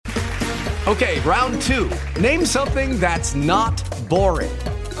Okay, round two. Name something that's not boring.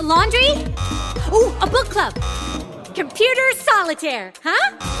 A laundry? Ooh, a book club. Computer solitaire,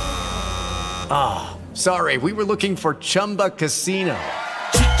 huh? Ah, sorry, we were looking for Chumba Casino.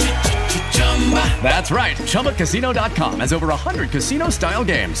 That's right, ChumbaCasino.com has over 100 casino-style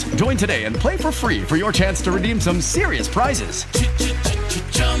games. Join today and play for free for your chance to redeem some serious prizes.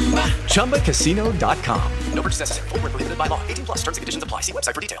 ChumbaCasino.com. No purchase necessary. Void where prohibited by law. 18+ terms and conditions apply. See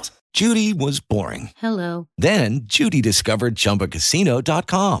website for details. Judy was boring. Hello. Then Judy discovered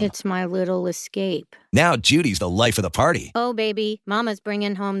ChumbaCasino.com. It's my little escape. Now Judy's the life of the party. Oh, baby, mama's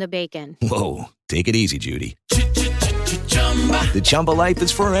bringing home the bacon. Whoa, take it easy, Judy. The Chumba life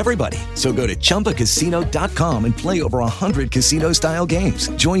is for everybody. So go to ChumbaCasino.com and play over 100 casino-style games.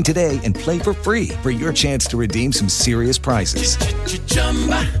 Join today and play for free for your chance to redeem some serious prizes.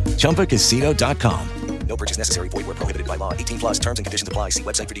 ChumbaCasino.com. No purchase necessary. Void where prohibited by law. 18+ terms and conditions apply. See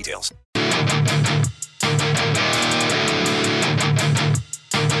website for details.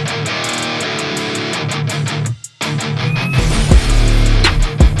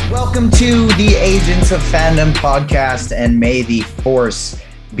 Welcome to the Agents of Fandom podcast, and may the force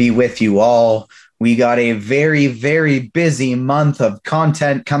be with you all. We got a very, very busy month of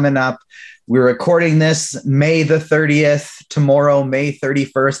content coming up. We're recording this May the 30th, tomorrow, May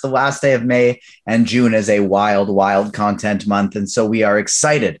 31st, the last day of May, and June is a wild, wild content month. And so we are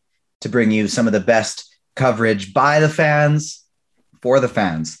excited to bring you some of the best coverage by the fans, for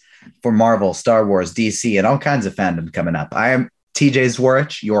Marvel, Star Wars, DC, and all kinds of fandom coming up. I am TJ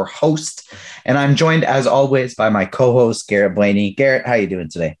Zwarich, your host, and I'm joined as always by my co-host Garrett Blaney. Garrett, how are you doing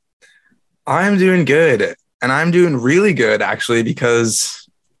today? I'm doing good, and I'm doing really good actually, because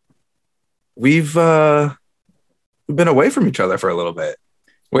we've been away from each other for a little bit.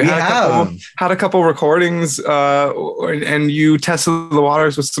 We had a couple recordings, and you tested the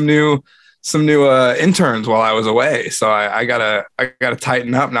waters with some new interns while I was away. So I gotta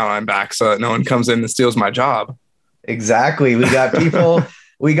tighten up now that I'm back, so that no one comes in and steals my job. Exactly. We got people,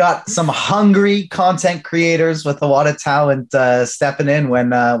 we got some hungry content creators with a lot of talent stepping in when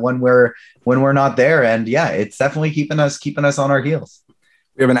we're not there. And yeah, it's definitely keeping us on our heels.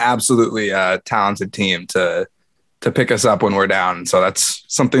 We have an absolutely talented team to pick us up when we're down. So that's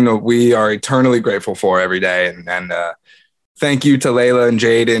something that we are eternally grateful for every day. And thank you to Layla and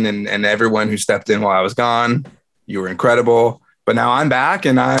Jaden and everyone who stepped in while I was gone. You were incredible. But now I'm back,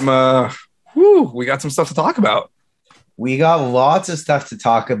 and we got some stuff to talk about. We got lots of stuff to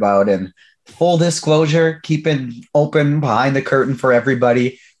talk about, and full disclosure, keeping open behind the curtain for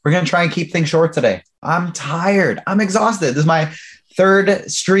everybody. We're going to try and keep things short today. I'm tired. I'm exhausted. This is my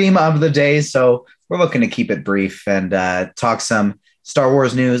third stream of the day, so we're looking to keep it brief and talk some Star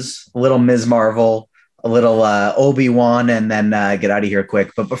Wars news, a little Ms. Marvel, a little Obi-Wan, and then get out of here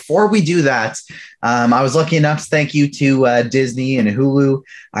quick. But before we do that, I was lucky enough, thank you to Disney and Hulu.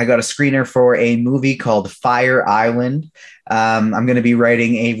 I got a screener for a movie called Fire Island. I'm going to be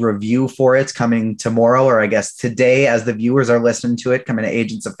writing a review for it coming tomorrow, or I guess today, as the viewers are listening to it, coming to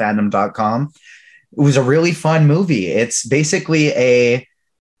agentsoffandom.com. It was a really fun movie. It's basically a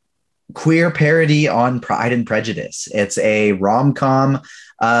queer parody on Pride and Prejudice. It's a rom-com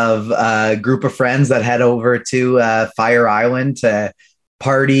of a group of friends that head over to Fire Island to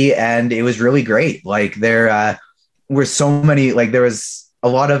party, and it was really great. Like, there were so many, like, there was a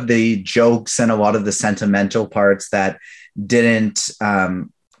lot of the jokes and a lot of the sentimental parts that didn't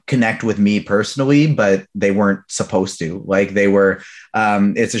connect with me personally, but they weren't supposed to. Like, they were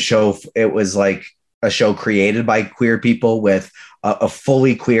it was like a show created by queer people with a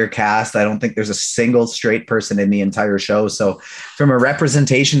fully queer cast. I don't think there's a single straight person in the entire show. So from a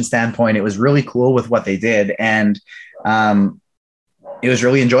representation standpoint, it was really cool with what they did. And it was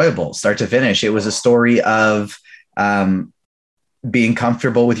really enjoyable, start to finish. It was a story of being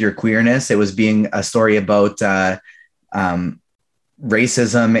comfortable with your queerness. It was being a story about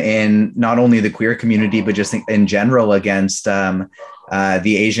racism in not only the queer community, but just in general against the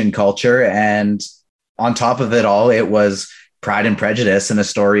Asian culture. And on top of it all, it was Pride and Prejudice and a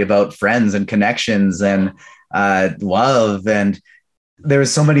story about friends and connections and love. And there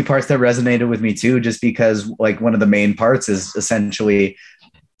was so many parts that resonated with me too, just because like one of the main parts is essentially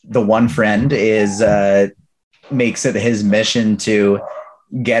the one friend is makes it his mission to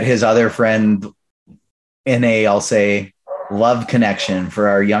get his other friend in a, I'll say, love connection for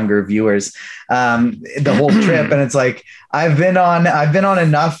our younger viewers, the whole trip. And it's like, I've been on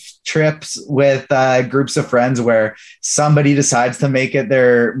enough trips with groups of friends where somebody decides to make it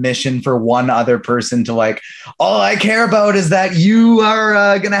their mission for one other person to like, all I care about is that you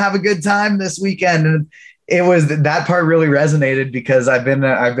are going to have a good time this weekend. And it was that part really resonated because I've been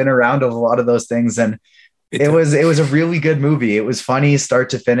around a lot of those things, and it was a really good movie. It was funny start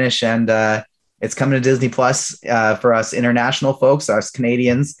to finish, and it's coming to Disney Plus for us international folks, us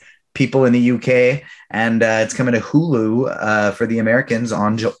Canadians, people in the UK, and it's coming to Hulu for the Americans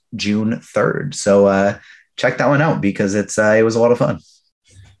on June 3rd. So check that one out because it was a lot of fun.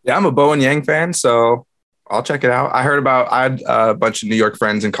 Yeah, I'm a Bo and Yang fan, so I'll check it out. I had a bunch of New York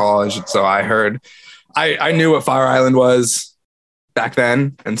friends in college, so I knew what Fire Island was back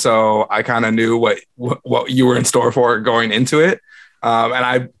then, and so I kind of knew what you were in store for going into it.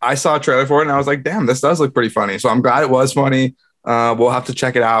 And I saw a trailer for it, and I was like, damn, this does look pretty funny. So I'm glad it was funny. We'll have to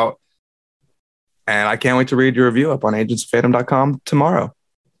check it out. And I can't wait to read your review up on agentsofandom.com tomorrow.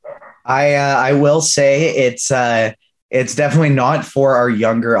 I will say it's definitely not for our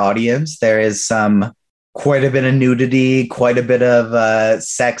younger audience. There is quite a bit of nudity, quite a bit of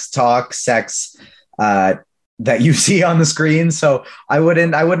sex talk, that you see on the screen. So I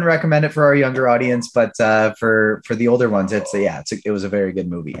wouldn't recommend it for our younger audience, but for the older ones, it was a very good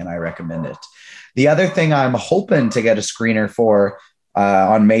movie and I recommend it. The other thing I'm hoping to get a screener for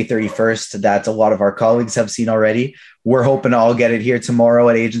on May 31st that a lot of our colleagues have seen already, we're hoping to all get it here tomorrow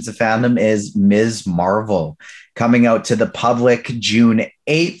at Agents of Fandom, is Ms. Marvel, coming out to the public June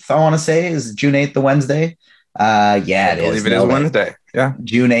 8th. I want to say, is June 8th the Wednesday? Yeah, it is. I believe it is Wednesday. Yeah.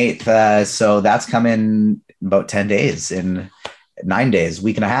 June 8th. So that's coming about 10 days, in 9 days,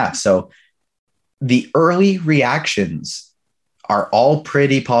 week and a half. So the early reactions are all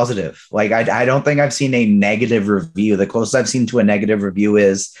pretty positive. Like I don't think I've seen a negative review. The closest I've seen to a negative review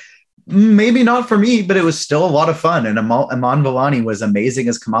is maybe not for me, but it was still a lot of fun. And Iman Vellani was amazing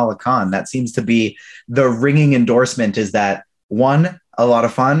as Kamala Khan. That seems to be the ringing endorsement, is that 1, a lot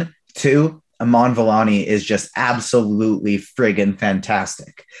of fun. 2, Iman Vellani is just absolutely friggin'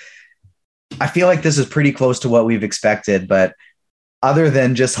 fantastic. I feel like this is pretty close to what we've expected, but other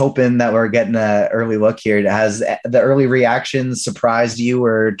than just hoping that we're getting an early look here, has the early reactions surprised you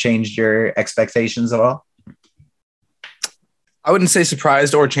or changed your expectations at all? I wouldn't say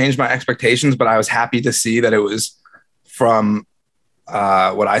surprised or changed my expectations, but I was happy to see that it was from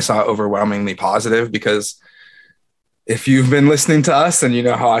what I saw overwhelmingly positive, because if you've been listening to us and you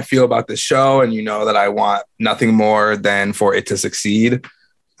know how I feel about this show, and you know that I want nothing more than for it to succeed.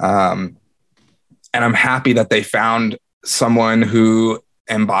 And I'm happy that they found someone who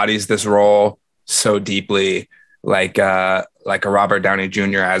embodies this role so deeply, like a Robert Downey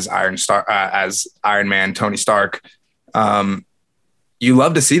Jr. as Iron Man, Tony Stark. You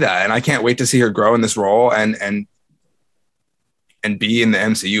love to see that, and I can't wait to see her grow in this role and be in the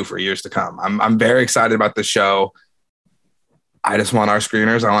MCU for years to come. I'm very excited about the show. I just want our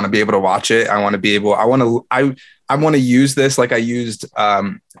screeners. I want to be able to watch it. I want to use this like I used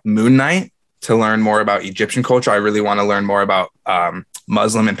Moon Knight to learn more about Egyptian culture. I really want to learn more about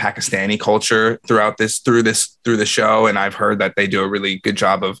Muslim and Pakistani culture through the show. And I've heard that they do a really good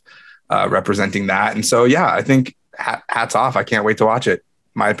job of representing that. And so, yeah, I think hats off. I can't wait to watch it.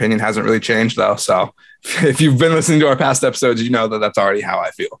 My opinion hasn't really changed though. So if you've been listening to our past episodes, you know that that's already how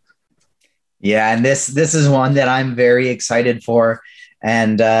I feel. Yeah. And this is one that I'm very excited for.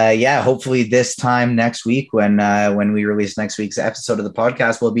 And hopefully this time next week, when we release next week's episode of the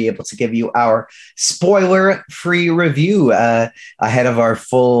podcast, we'll be able to give you our spoiler-free review ahead of our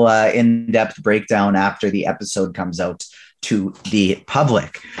full in-depth breakdown after the episode comes out to the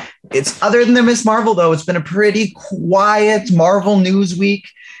public. It's other than the Miss Marvel, though, it's been a pretty quiet Marvel news week,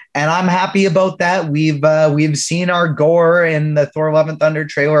 and I'm happy about that. We've seen our gore in the Thor: Love and Thunder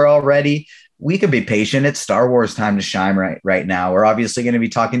trailer already. We could be patient. It's Star Wars time to shine right now. We're obviously going to be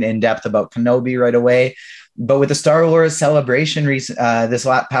talking in depth about Kenobi right away, but with the Star Wars celebration this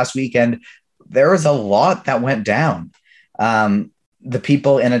past weekend, there was a lot that went down. The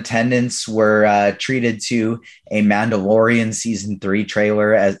people in attendance were treated to a Mandalorian season 3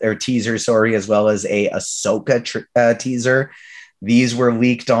 trailer teaser, as well as a Ahsoka teaser. These were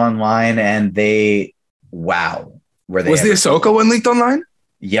leaked online, and was the Ahsoka one leaked online?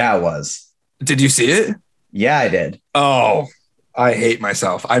 Yeah, it was. Did you see it? Yeah, I did. Oh, I hate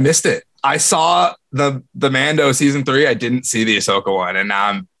myself. I missed it. I saw the Mando season 3. I didn't see the Ahsoka one, and now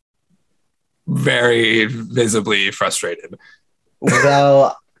I'm very visibly frustrated.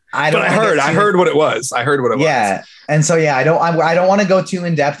 Well, I heard what it was. Yeah. And so, I don't want to go too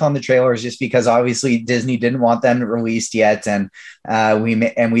in depth on the trailers, just because obviously Disney didn't want them released yet. And we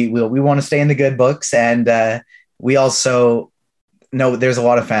want to stay in the good books. And we also know there's a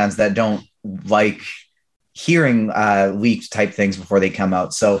lot of fans that don't like hearing leaked type things before they come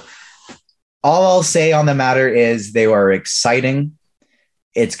out. So all I'll say on the matter is they were exciting.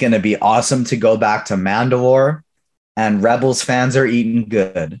 It's going to be awesome to go back to Mandalore, and Rebels fans are eating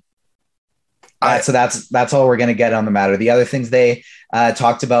good. So that's all we're going to get on the matter. The other things they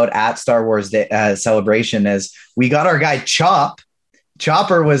talked about at Star Wars Day, Celebration is we got our guy Chop.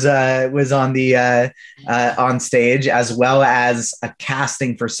 Chopper was on the on stage, as well as a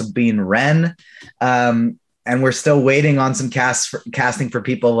casting for Sabine Wren, and we're still waiting on some casting for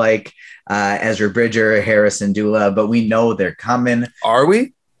people like Ezra Bridger, Harrison Dula, but we know they're coming. Are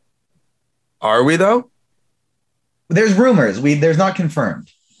we? Are we though? There's rumors. There's not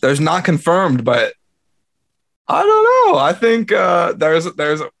confirmed. There's not confirmed, but I don't know. I think there's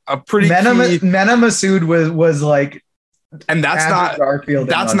a pretty Mena Massoud was like, and that's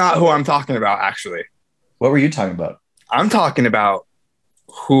not who I'm talking about. Actually, what were you talking about? I'm talking about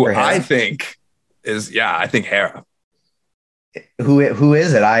who I think is. Yeah, I think Hera. Who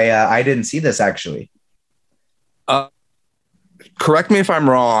is it? I didn't see this actually. Correct me if I'm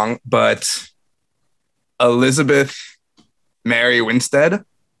wrong, but Elizabeth Mary Winstead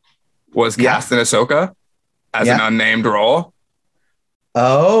was cast in Ahsoka as an unnamed role.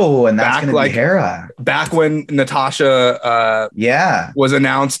 Oh, and that's going to be Hera. Back when Natasha was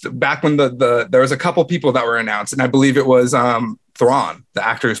announced, back when there was a couple people that were announced, and I believe it was Thrawn, the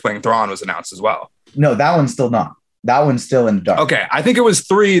actor who's playing Thrawn, was announced as well. No, that one's still not. That one's still in the dark. Okay, I think it was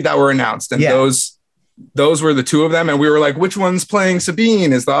 3 that were announced, and those were the 2 of them, and we were like, which one's playing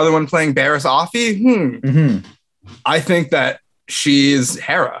Sabine? Is the other one playing Barriss Offee? Mm-hmm. I think that she's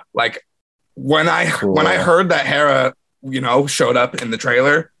Hera. Like when I heard that Hera, showed up in the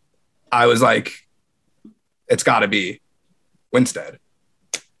trailer, I was like, it's got to be Winstead.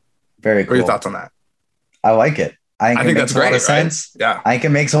 Very cool. What are your thoughts on that? I like it. I think that's great. A lot of sense. Yeah. I think it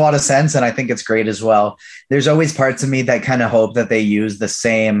makes a lot of sense, and I think it's great as well. There's always parts of me that kind of hope that they use the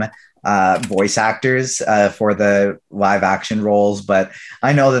same voice actors for the live action roles, but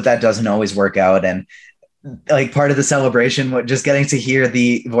I know that doesn't always work out. And like part of the celebration, just getting to hear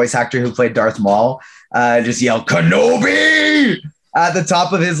the voice actor who played Darth Maul just yell Kenobi at the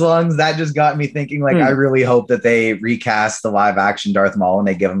top of his lungs, that just got me thinking, like, I really hope that they recast the live action Darth Maul and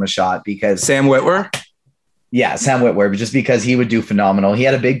they give him a shot, because Sam Witwer. Yeah, Sam Witwer, just because he would do phenomenal. He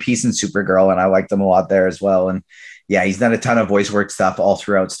had a big piece in Supergirl, and I liked him a lot there as well. And yeah, he's done a ton of voice work stuff all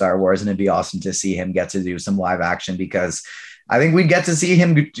throughout Star Wars, and it'd be awesome to see him get to do some live action, because I think we'd get to see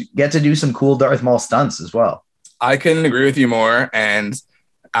him get to do some cool Darth Maul stunts as well. I couldn't agree with you more. And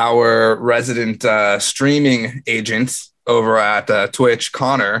our resident streaming agent over at Twitch,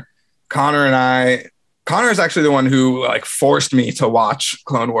 Connor is actually the one who forced me to watch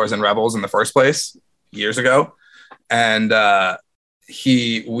Clone Wars and Rebels in the first place years ago. And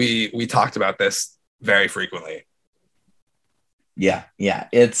we talked about this very frequently. Yeah.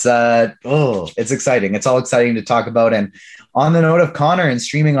 It's exciting. It's all exciting to talk about. And on the note of Connor and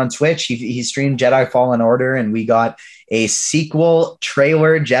streaming on Twitch, he streamed Jedi Fallen Order, and we got a sequel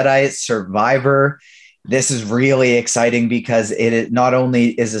trailer, Jedi Survivor. This is really exciting because not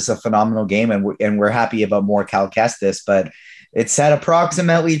only is this a phenomenal game, and we're happy about more Cal Kestis, but it's set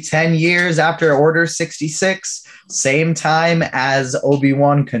approximately 10 years after Order 66, same time as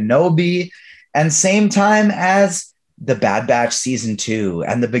Obi-Wan Kenobi, and same time as the Bad Batch Season 2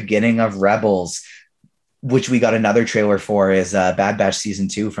 and the beginning of Rebels, which we got another trailer for, is Bad Batch Season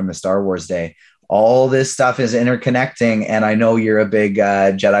 2 from the Star Wars Day. All this stuff is interconnecting, and I know you're a big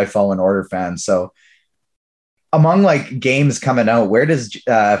Jedi Fallen Order fan, so among games coming out, where does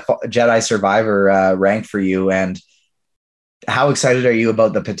Jedi Survivor rank for you, and how excited are you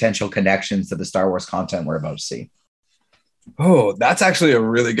about the potential connections to the Star Wars content we're about to see? Oh, that's actually a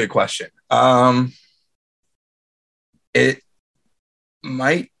really good question. It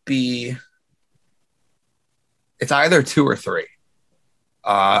might be, it's either 2 or 3.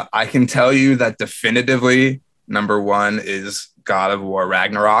 I can tell you that definitively number 1 is God of War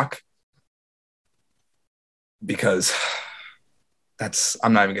Ragnarok, because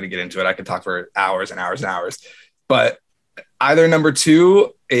I'm not even going to get into it. I could talk for hours and hours and hours, but either number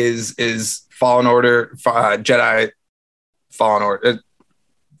 2 is Fallen Order, Jedi Fallen Order,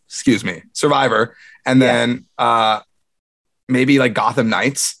 Survivor. And then maybe Gotham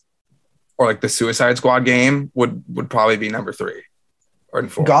Knights or the Suicide Squad game would probably be number 3 or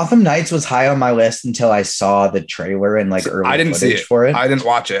 4. Gotham Knights was high on my list until I saw the trailer and early I didn't footage see it. for it. I didn't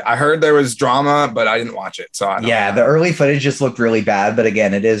watch it. I heard there was drama, but I didn't watch it. So I don't know. The early footage just looked really bad, but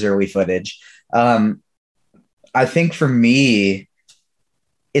again, it is early footage. I think for me,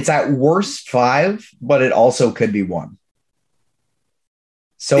 it's at worst 5, but it also could be 1.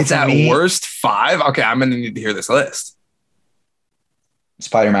 So it's at worst 5? Okay, I'm going to need to hear this list.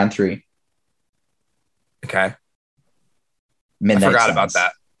 Spider-Man 3. Okay. Midnight I forgot Suns. about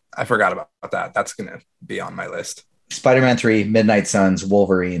that. I forgot about that. That's going to be on my list. Spider-Man 3, Midnight Suns,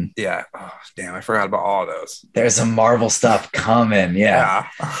 Wolverine. Yeah. Oh, damn. I forgot about all of those. There's some Marvel stuff coming. Yeah.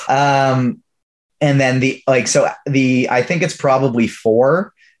 Yeah. And then I think it's probably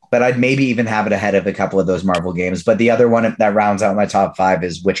 4, but I'd maybe even have it ahead of a couple of those Marvel games. But the other one that rounds out my top 5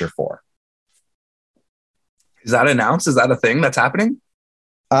 is Witcher 4. Is that announced? Is that a thing that's happening?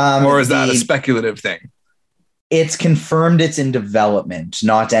 Or is that a speculative thing? It's confirmed it's in development,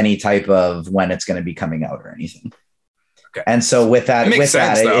 not any type of when it's going to be coming out or anything. Okay. And so with that, with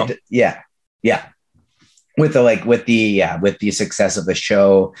the success of the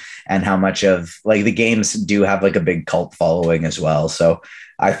show and how much of like the games do have like a big cult following as well. So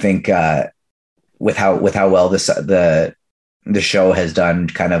I think with how well the show has done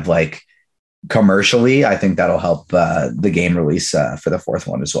kind of like commercially, I think that'll help the game release for the 4th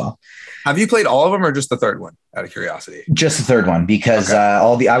one as well. Have you played all of them or just the 3rd one out of curiosity? Just the 3rd one because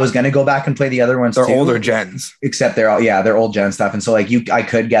I was going to go back and play the other ones. They're too, older gens, except they're old gen stuff. And so like I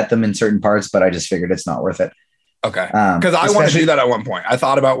could get them in certain parts, but I just figured it's not worth it. Okay. Because I want to do that at one point. I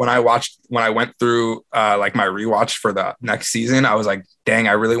thought about when I went through like my rewatch for the next season, I was like, dang,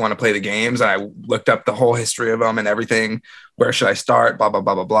 I really want to play the games. And I looked up the whole history of them and everything. Where should I start? Blah, blah,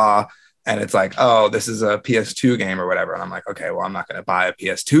 blah, blah, blah. And it's like, oh, this is a PS2 game or whatever. And I'm like, okay, well, I'm not going to buy a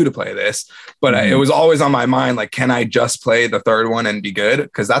PS2 to play this. But it was always on my mind, like, can I just play the 3rd one and be good?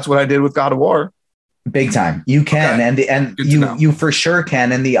 Because that's what I did with God of War. Big time. You can. Okay. And you for sure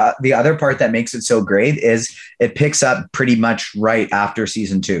can. And the other part that makes it so great is it picks up pretty much right after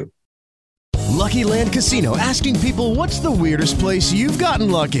season 2. Lucky Land Casino, asking people, what's the weirdest place you've gotten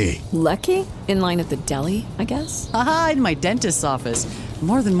lucky? Lucky? In line at the deli, I guess? Aha, in my dentist's office.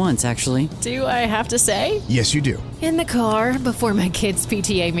 More than once, actually. Do I have to say? Yes, you do. In the car before my kids'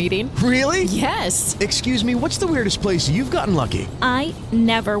 PTA meeting. Really? Yes. Excuse me, what's the weirdest place you've gotten lucky? I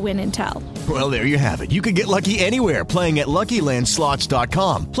never win and tell. Well, there you have it. You can get lucky anywhere, playing at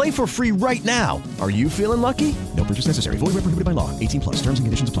LuckyLandSlots.com. Play for free right now. Are you feeling lucky? No purchase necessary. Void where prohibited by law. 18+. Terms and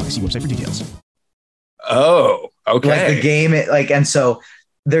conditions apply. See website for details. Oh, okay. Like the game, and so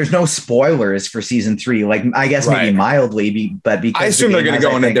there's no spoilers for season 3. Like I guess maybe mildly, but because I assume they're going to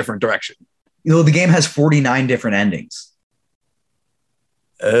go in a different direction. The game has 49 different endings.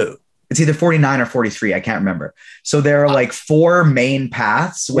 Oh. It's either 49 or 43. I can't remember. So there are like 4 main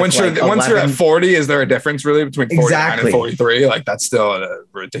paths. Once you're at 40, is there a difference really between 49 and 43? Like that's still a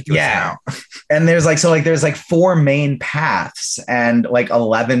ridiculous amount. And there's like 4 main paths and like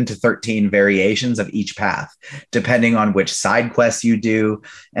 11 to 13 variations of each path, depending on which side quests you do.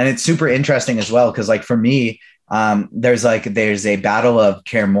 And it's super interesting as well. Cause like for me, there's a battle of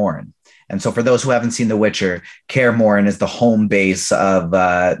Kaer Morhen. And so for those who haven't seen The Witcher, Kaer Morhen is the home base of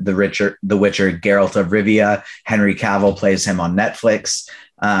the Witcher, Geralt of Rivia. Henry Cavill plays him on Netflix.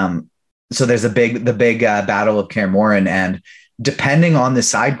 So there's the big battle of Kaer Morhen, and depending on the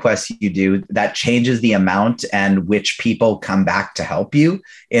side quests you do, that changes the amount and which people come back to help you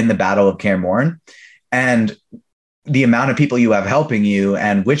in the battle of Kaer Morhen, and the amount of people you have helping you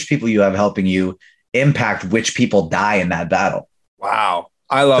and which people you have helping you impact which people die in that battle. Wow,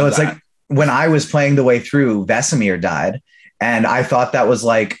 I love that. It's like, when I was playing the way through, Vesemir died, and I thought that was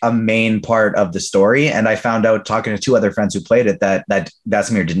like a main part of the story. And I found out talking to 2 other friends who played it that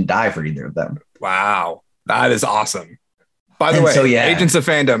Vesemir didn't die for either of them. Wow, that is awesome. By the way, Agents of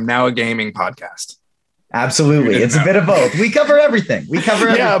Fandom, now a gaming podcast. Absolutely. It's a bit of both. We cover everything.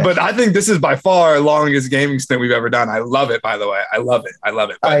 Yeah, but I think this is by far the longest gaming stint we've ever done. I love it, by the way. I love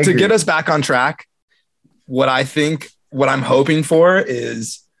it. But to get us back on track, what I'm hoping for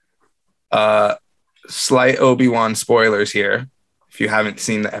is slight Obi-Wan spoilers here. If you haven't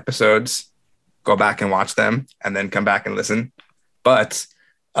seen the episodes, go back and watch them and then come back and listen. But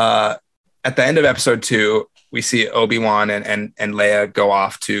at the end of episode 2, we see Obi-Wan and Leia go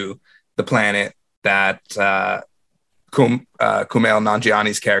off to the planet that Kumail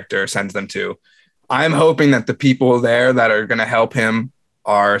Nanjiani's character sends them to. I'm hoping that the people there that are going to help him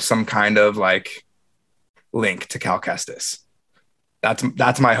are some kind of like link to Cal Kestis.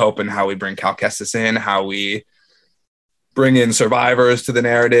 That's my hope, and how we bring Cal Kestis in, how we bring in survivors to the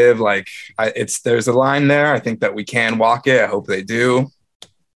narrative. Like there's a line there. I think that we can walk it. I hope they do.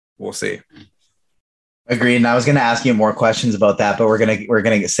 We'll see. Agreed. And I was going to ask you more questions about that, but we're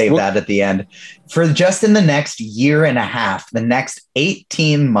going to save that at the end. For just in the next year and a half, the next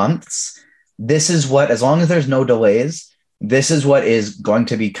 18 months, this is what, as long as there's no delays, this is what is going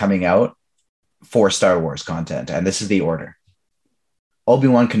to be coming out for Star Wars content. And this is the order: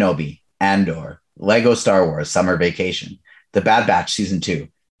 Obi-Wan Kenobi, Andor, Lego Star Wars Summer Vacation, The Bad Batch Season 2,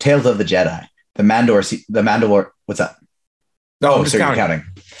 Tales of the Jedi, The Mandalorian. What's up? Oh, so you're counting.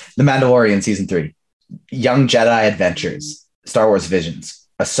 The Mandalorian season 3, Young Jedi Adventures, Star Wars Visions,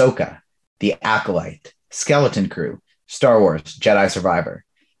 Ahsoka, The Acolyte, Skeleton Crew, Star Wars Jedi Survivor,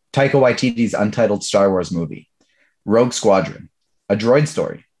 Taika Waititi's untitled Star Wars movie, Rogue Squadron, A Droid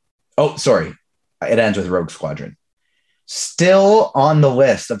Story. Oh, sorry. It ends with Rogue Squadron. Still on the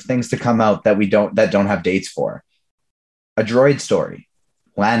list of things to come out that don't have dates for. A Droid Story,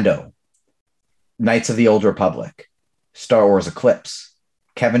 Lando, Knights of the Old Republic, Star Wars Eclipse,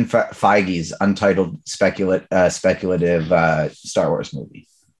 Kevin Feige's untitled speculative Star Wars movie.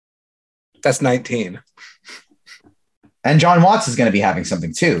 That's 19. And John Watts is going to be having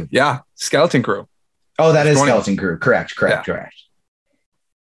something too. Yeah, Skeleton Crew. Oh, that is 20. Skeleton Crew. Correct.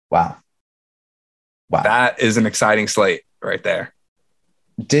 Wow. That is an exciting slate right there.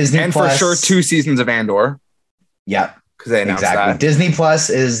 Disney and Plus, for sure 2 seasons of Andor. Yep. Because they announced that. Disney Plus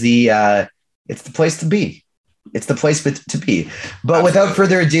is it's the place to be. It's the place to be. But Absolutely. Without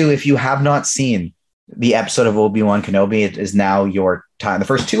further ado, if you have not seen the episode of Obi-Wan Kenobi, it is now your time. The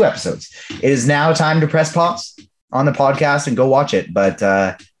first 2 episodes. It is now time to press pause on the podcast and go watch it. But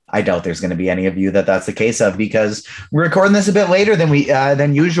I doubt there's going to be any of you that's the case of, because we're recording this a bit later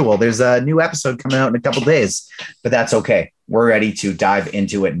than usual. There's a new episode coming out in a couple days, but that's okay. We're ready to dive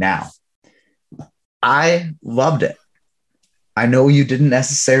into it now. I loved it. I know you didn't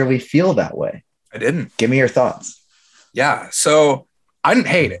necessarily feel that way. I didn't. Give me your thoughts. Yeah. So I didn't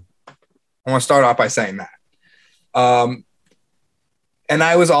hate it. I want to start off by saying that. And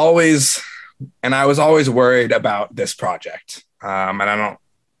I was always worried about this project. And I don't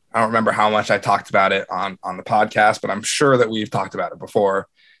remember how much I talked about it on the podcast, but I'm sure that we've talked about it before.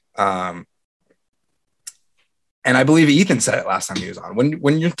 And I believe Ethan said it last time he was on.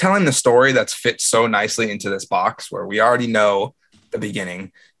 When you're telling the story that's fit so nicely into this box, where we already know the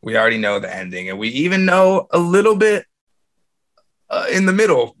beginning, we already know the ending, and we even know a little bit in the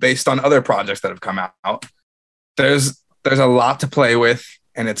middle based on other projects that have come out, there's a lot to play with,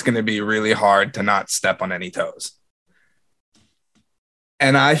 and it's going to be really hard to not step on any toes.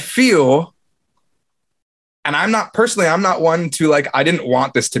 And I feel, and I'm not one to I didn't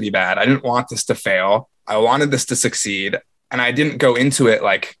want this to be bad. I didn't want this to fail. I wanted this to succeed. And I didn't go into it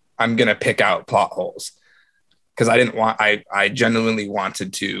like I'm going to pick out plot holes, because I genuinely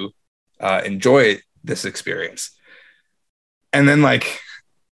wanted to enjoy this experience. And then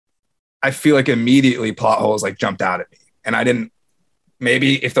I feel like immediately plot holes jumped out at me, and I didn't,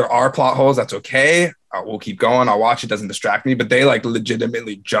 maybe if there are plot holes, that's okay. We'll keep going. I'll watch. It doesn't distract me, but they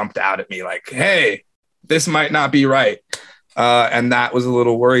legitimately jumped out at me hey, this might not be right. And that was a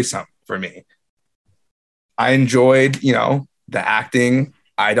little worrisome for me. I enjoyed, the acting.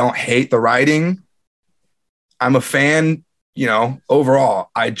 I don't hate the writing. I'm a fan, overall.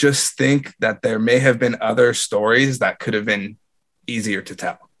 I just think that there may have been other stories that could have been easier to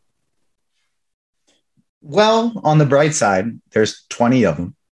tell. Well, on the bright side, there's 20 of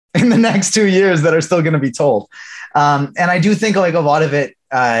them in the next 2 years that are still going to be told. And I do think a lot of it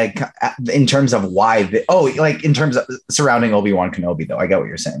in terms of why, in terms of surrounding Obi-Wan Kenobi, though. I get what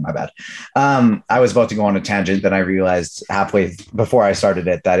you're saying. My bad. I was about to go on a tangent, then I realized halfway before I started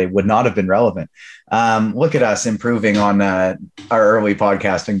it that it would not have been relevant. Look at us improving on our early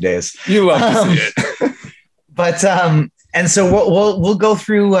podcasting days. You love to see it. But and so we'll go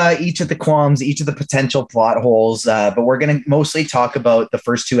through each of the qualms, each of the potential plot holes, but we're going to mostly talk about the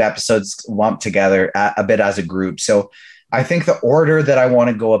first 2 episodes lumped together a bit as a group. So I think the order that I want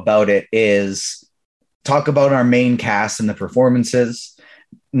to go about it is talk about our main cast and the performances.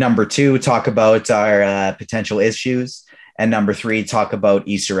 Number 2, talk about our potential issues. And number 3, talk about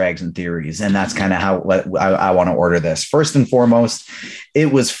Easter eggs and theories. And that's kind of how I want to order this. First and foremost,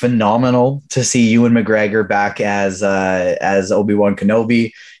 it was phenomenal to see Ewan McGregor back as Obi-Wan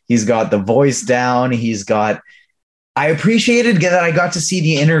Kenobi. He's got the voice down. I appreciated that I got to see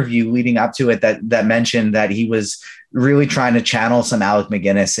the interview leading up to it that mentioned that he was really trying to channel some Alec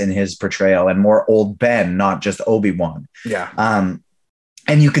McGuinness in his portrayal and more old Ben, not just Obi-Wan. Yeah.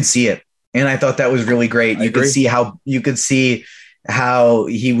 And you could see it. And I thought that was really great. You could see how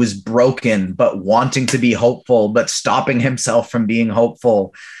he was broken, but wanting to be hopeful, but stopping himself from being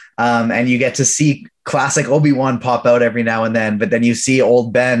hopeful. And you get to see classic Obi-Wan pop out every now and then, but then you see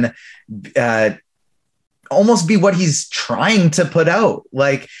old Ben almost be what he's trying to put out.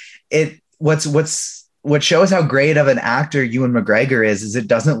 What shows how great of an actor Ewan McGregor is it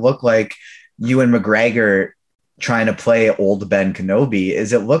doesn't look like Ewan McGregor trying to play old Ben Kenobi.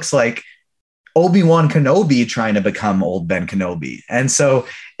 It looks like Obi-Wan Kenobi trying to become old Ben Kenobi. And so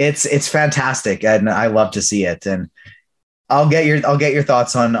it's fantastic. And I love to see it. And I'll get your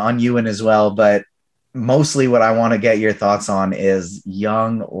thoughts on Ewan as well. But mostly what I want to get your thoughts on is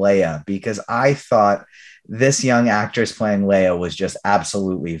young Leia, because I thought this young actress playing Leia was just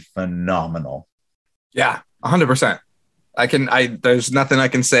absolutely phenomenal. Yeah, 100%. There's nothing I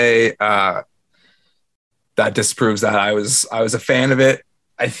can say that disproves that. I was a fan of it.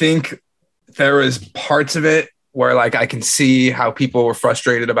 I think there was parts of it where like I can see how people were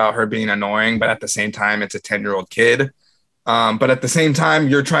frustrated about her being annoying, but at the same time, it's a 10-year-old kid. But at the same time,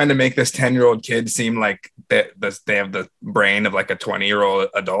 you're trying to make this 10-year-old kid seem like they have the brain of like a 20-year-old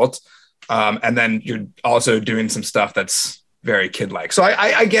adult. And then you're also doing some stuff that's very kid-like. So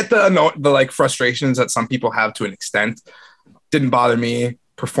I get the like frustrations that some people have to an extent. Didn't bother me.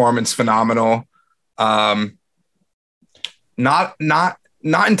 Performance phenomenal. Not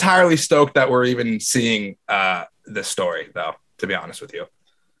entirely stoked that we're even seeing this story, though, to be honest with you.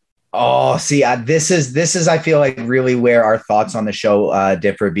 Oh, see, this is I feel like really where our thoughts on the show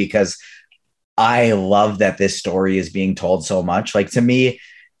differ, because I love that this story is being told so much. Like, to me,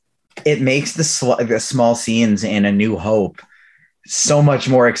 it makes the small scenes in A New Hope so much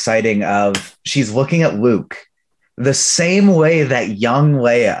more exciting. Of she's looking at Luke the same way that young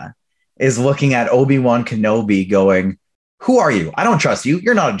Leia is looking at Obi-Wan Kenobi going, "Who are you? I don't trust you.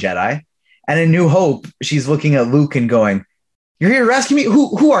 You're not a Jedi." And in New Hope, she's looking at Luke and going, "You're here to rescue me?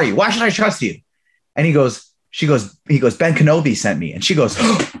 Who are you? Why should I trust you?" And he goes, "Ben Kenobi sent me." And she goes,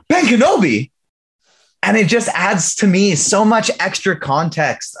 "Oh, Ben Kenobi." And it just adds to me so much extra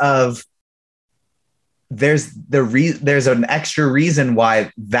context of there's an extra reason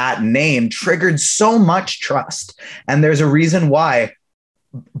why that name triggered so much trust. And there's a reason why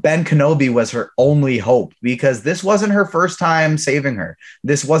Ben Kenobi was her only hope, because this wasn't her first time saving her.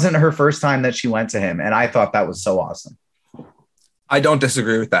 This wasn't her first time that she went to him. And I thought that was so awesome. I don't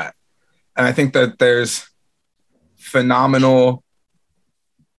disagree with that. And I think that there's phenomenal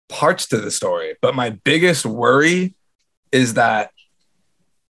parts to the story. But my biggest worry is that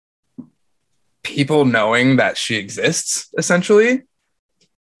people knowing that she exists, essentially,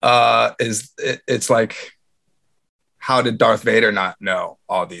 it's like, how did Darth Vader not know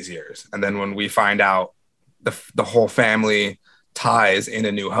all these years? And then when we find out the whole family ties in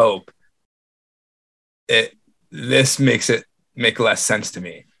A New Hope, this makes it make less sense to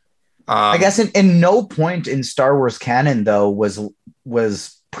me. I guess in no point in Star Wars canon, though, was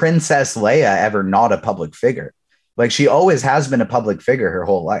Princess Leia ever not a public figure. Like, she always has been a public figure her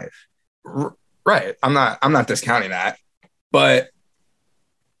whole life. Right. I'm not discounting that, but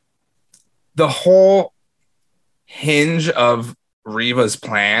the whole hinge of Reva's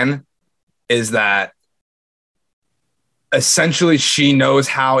plan is that essentially she knows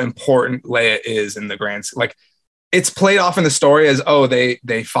how important Leia is in the grand, like, it's played off in the story as, oh, they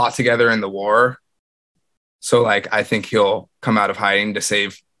fought together in the war. So like, I think he'll come out of hiding to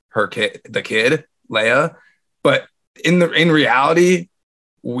save the kid, Leia. But in reality,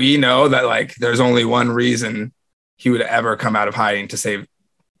 we know that like, there's only one reason he would ever come out of hiding to save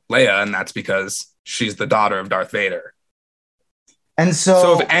Leia. And that's because she's the daughter of Darth Vader. And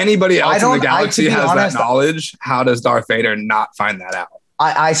so if anybody else in the galaxy has that knowledge, how does Darth Vader not find that out?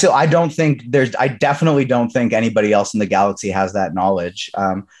 I definitely don't think anybody else in the galaxy has that knowledge.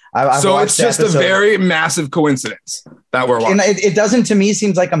 It's just a very massive coincidence that we're watching. And it doesn't, to me,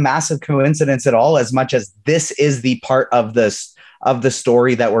 seems like a massive coincidence at all, as much as this is the part of the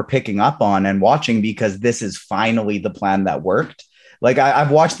story that we're picking up on and watching, because this is finally the plan that worked. Like, I've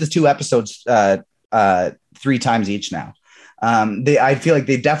watched the 2 episodes 3 times each now. I feel like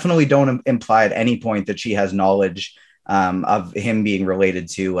they definitely don't imply at any point that she has knowledge of him being related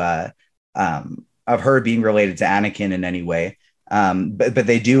to of her being related to Anakin in any way. But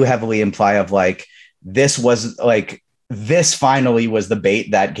they do heavily imply of like, this finally was the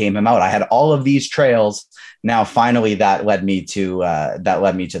bait that came him out. I had all of these trails. Now, finally, that led me to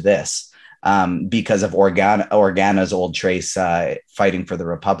this because of Organa's old trace fighting for the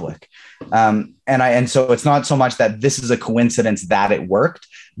Republic. And so it's not so much that this is a coincidence that it worked,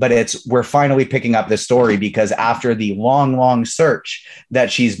 but we're finally picking up this story because after the long search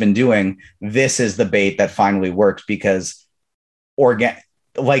that she's been doing, this is the bait that finally worked, because it's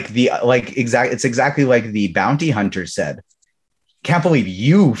exactly like the bounty hunter said. Can't believe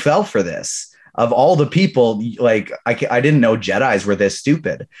you fell for this. Of all the people, like, I didn't know Jedis were this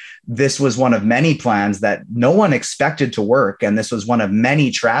stupid. This was one of many plans that no one expected to work. And this was one of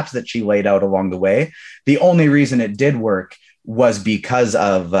many traps that she laid out along the way. The only reason it did work was because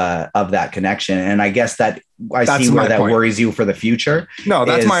of that connection. And I guess that I see where that worries you for the future. No,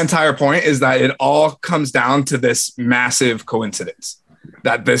 that's my entire point, is that it all comes down to this massive coincidence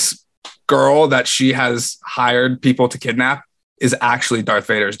that this girl that she has hired people to kidnap is actually Darth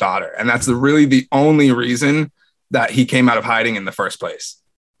Vader's daughter. And that's really the only reason that he came out of hiding in the first place.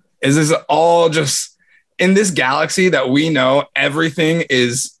 Is this all just in this galaxy that we know everything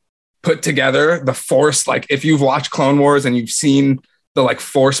is put together, the Force, like if you've watched Clone Wars and you've seen the like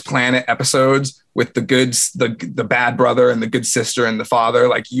Force Planet episodes with the bad brother and the good sister and the father,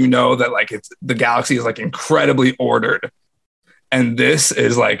 like, you know that like it's the galaxy is like incredibly ordered. And this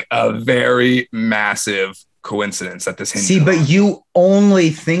is like a very massive coincidence that this hinges on. But you only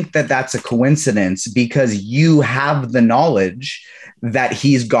think that that's a coincidence because you have the knowledge that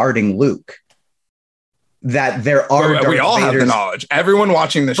he's guarding Luke. That there are we all have the knowledge. Everyone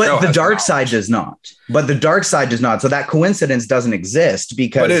watching the show, but the dark side does not. But the dark side does not. So that coincidence doesn't exist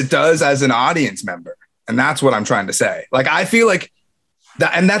because, but it does as an audience member, and that's what I'm trying to say. Like I feel like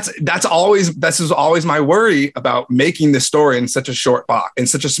that, and this is always my worry about making this story in such a short box, in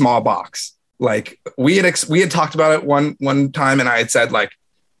such a small box. Like we had talked about it one time, and I had said like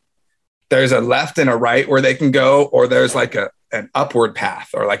there's a left and a right where they can go, or there's like an upward path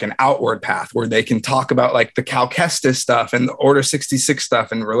or like an outward path where they can talk about like the Cal Kestis stuff and the Order 66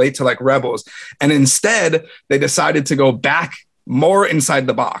 stuff and relate to like Rebels. And instead they decided to go back more inside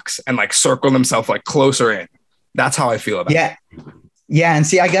the box and like circle themselves like closer in. That's how I feel about it. Yeah. And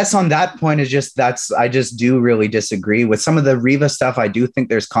see, I guess on that point is I just do really disagree with some of the Reva stuff. I do think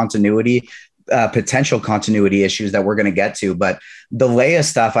there's potential continuity issues that we're going to get to, but the Leia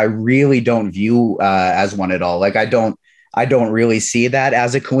stuff, I really don't view as one at all. Like I don't really see that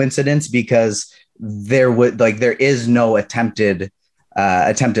as a coincidence because there is no attempted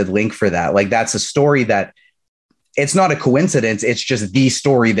link for that. Like that's a story that it's not a coincidence. It's just the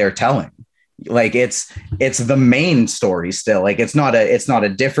story they're telling. Like it's the main story still. Like it's not a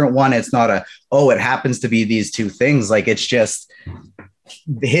different one. It's not it happens to be these two things. Like it's just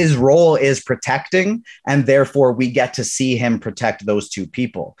his role is protecting, and therefore we get to see him protect those two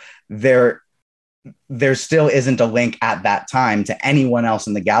people. There still isn't a link at that time to anyone else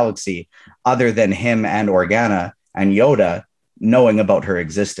in the galaxy other than him and Organa and Yoda knowing about her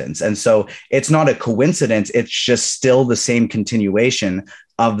existence. And so it's not a coincidence. It's just still the same continuation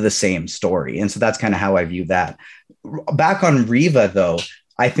of the same story. And so that's kind of how I view that. Back on Reva, though,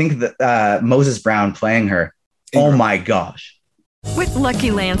 I think that Moses Brown playing her, oh my gosh. With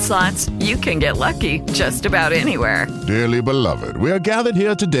Lucky Land Slots, you can get lucky just about anywhere. Dearly beloved, we are gathered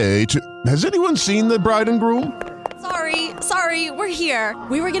here today to... Has anyone seen the bride and groom? Sorry, we're here.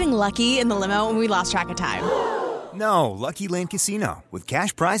 We were getting lucky in the limo and we lost track of time. No, Lucky Land Casino, with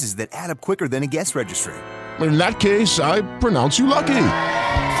cash prizes that add up quicker than a guest registry. In that case, I pronounce you lucky.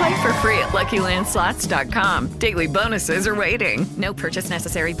 Play for free at LuckyLandSlots.com. Daily bonuses are waiting. No purchase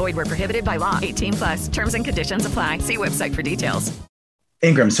necessary. Void where prohibited by law. 18+. Terms and conditions apply. See website for details.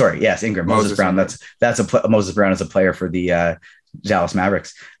 Ingram. Moses Brown. Moses Brown is a player for the Dallas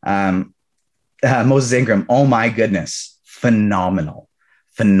Mavericks. Moses Ingram. Oh my goodness. Phenomenal.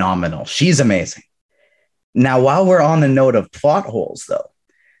 She's amazing. Now, while we're on the note of plot holes, though,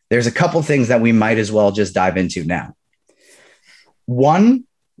 there's a couple things that we might as well just dive into now. One,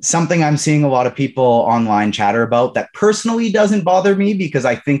 something I'm seeing a lot of people online chatter about that personally doesn't bother me because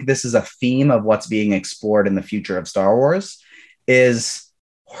I think this is a theme of what's being explored in the future of Star Wars, is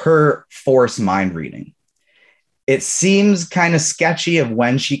her Force mind reading. It seems kind of sketchy of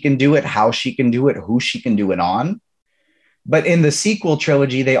when she can do it, how she can do it, who she can do it on. But in the sequel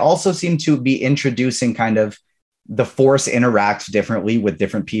trilogy, they also seem to be introducing kind of the Force interacts differently with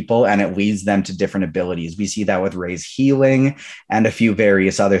different people and it leads them to different abilities. We see that with Rey's healing and a few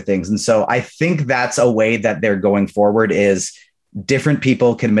various other things. And so I think that's a way that they're going forward, is different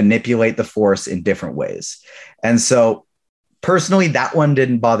people can manipulate the Force in different ways. And so personally, that one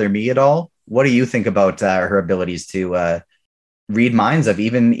didn't bother me at all. What do you think about her abilities to read minds of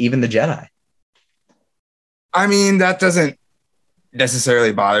even the Jedi? I mean, that doesn't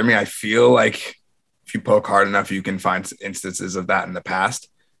necessarily bother me. I feel like if you poke hard enough, you can find instances of that in the past.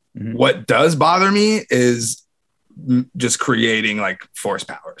 Mm-hmm. What does bother me is just creating like Force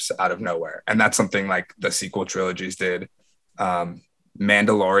powers out of nowhere. And that's something like the sequel trilogies did.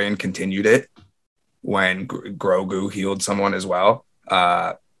 Mandalorian continued it when Grogu healed someone as well.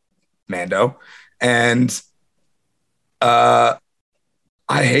 Mando. And I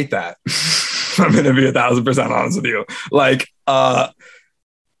hate that. I'm going to be 1,000% honest with you. Like,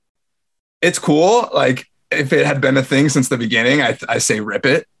 it's cool. Like, if it had been a thing since the beginning, I say rip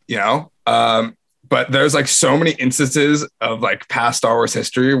it, you know? But there's like so many instances of like past Star Wars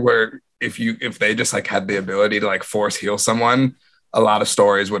history where if they just like had the ability to like Force heal someone, a lot of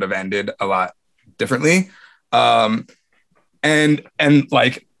stories would have ended a lot differently. And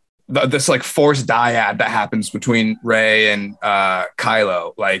like this like force dyad that happens between Rey and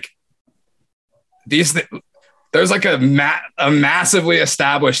Kylo. Like there's like a massively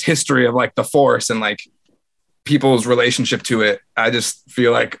established history of like the force and like people's relationship to it. I just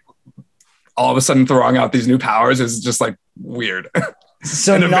feel like all of a sudden throwing out these new powers is just like weird.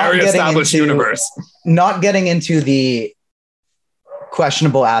 So in a very established universe. Not getting into the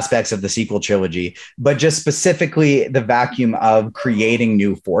questionable aspects of the sequel trilogy, but just specifically the vacuum of creating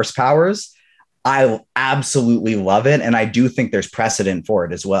new force powers, I absolutely love it. And I do think there's precedent for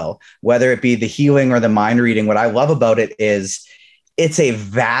it as well, whether it be the healing or the mind reading. What I love about it is it's a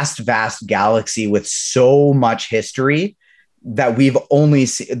vast, vast galaxy with so much history that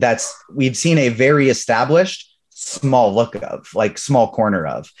we've seen a very established small look of, like small corner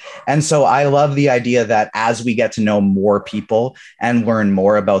of. And so I love the idea that as we get to know more people and learn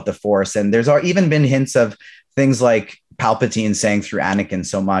more about the Force, and there's even been hints of things like Palpatine saying through Anakin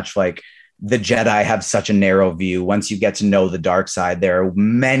so much, like the Jedi have such a narrow view. Once you get to know the dark side, there are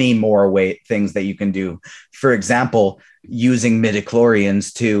many more things that you can do. For example, using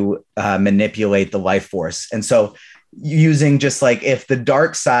midichlorians to manipulate the life force. And so using just like, if the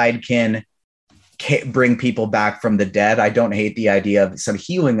dark side can bring people back from the dead, I don't hate the idea of some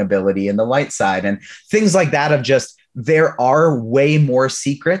healing ability in the light side and things like that. Of just, there are way more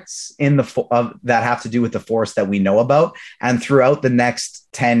secrets in that have to do with the Force that we know about. And throughout the next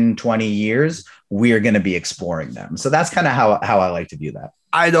 10, 20 years, we're going to be exploring them. So that's kind of how I like to view that.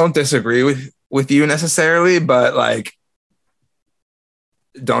 I don't disagree with you necessarily, but like,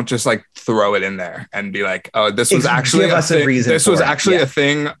 don't just like throw it in there and be like, oh, this was actually a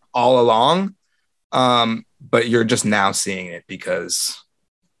thing all along. But you're just now seeing it because.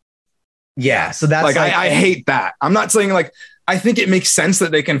 Yeah. So that's like I hate that. I'm not saying like, I think it makes sense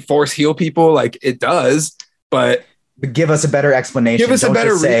that they can force heal people. Like it does, but give us a better explanation. Give us a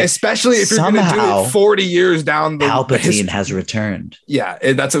better, especially if you're going to do it 40 years down the Palpatine has returned. Yeah,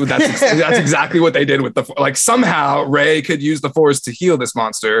 that's exactly what they did with like somehow Rey could use the Force to heal this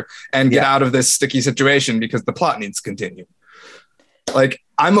monster and get out of this sticky situation because the plot needs to continue. Like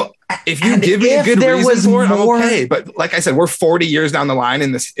if you give me a good reason for it, I'm okay. But like I said, we're 40 years down the line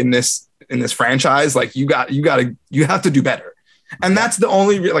in this franchise. Like you have to do better. And that's the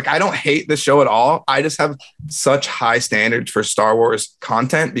only like, I don't hate the show at all. I just have such high standards for Star Wars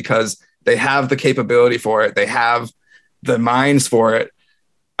content because they have the capability for it. They have the minds for it.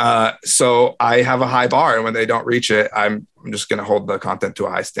 So I have a high bar, and when they don't reach it, I'm just going to hold the content to a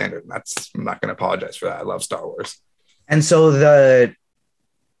high standard. I'm not going to apologize for that. I love Star Wars. And so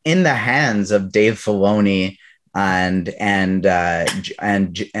in the hands of Dave Filoni and Jon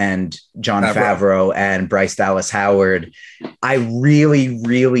Favreau and Bryce Dallas Howard, I really,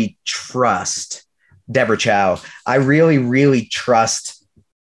 really trust Deborah Chow. I really, really trust.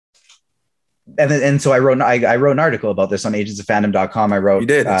 And so I wrote an article about this on agentsofandom.com. I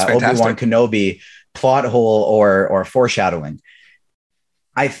wrote Obi-Wan Kenobi plot hole or foreshadowing.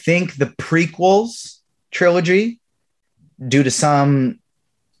 I think the prequels trilogy, due to some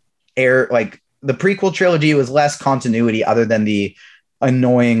error, like the prequel trilogy was less continuity other than the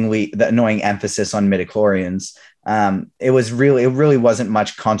annoying emphasis on midichlorians. It really wasn't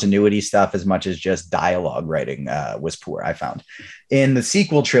much continuity stuff as much as just dialogue writing was poor, I found. In the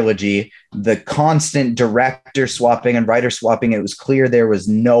sequel trilogy, the constant director swapping and writer swapping, it was clear there was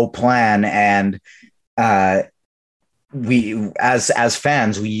no plan. And we, as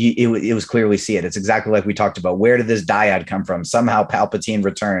fans, it was clearly see it. It's exactly like we talked about. Where did this dyad come from? Somehow Palpatine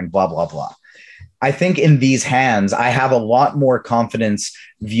returned, blah, blah, blah. I think in these hands, I have a lot more confidence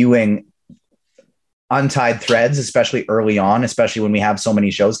viewing untied threads, especially early on, especially when we have so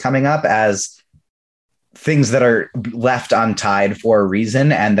many shows coming up, as things that are left untied for a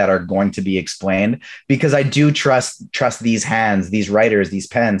reason and that are going to be explained, because I do trust these hands, these writers, these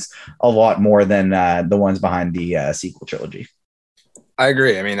pens a lot more than the ones behind the sequel trilogy. I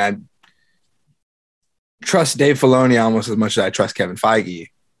agree. I mean, I trust Dave Filoni almost as much as I trust Kevin Feige,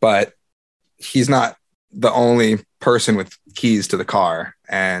 but he's not the only person with keys to the car,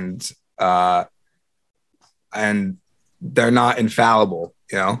 and they're not infallible.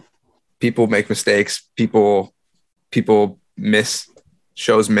 You know, people make mistakes. People miss,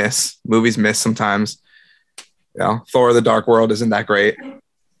 shows miss, movies miss sometimes. You know, Thor: The Dark World isn't that great.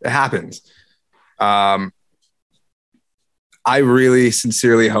 It happens. I really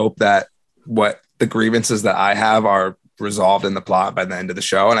sincerely hope that what the grievances that I have are resolved in the plot by the end of the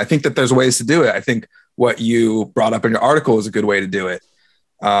show. And I think that there's ways to do it. I think what you brought up in your article is a good way to do it.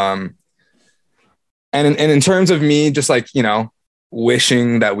 And in terms of me, just like, you know,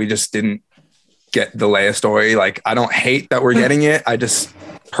 wishing that we just didn't get the Leia story, like, I don't hate that we're getting it. I just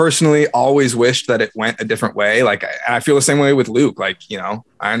personally always wished that it went a different way. Like, I feel the same way with Luke. Like, you know,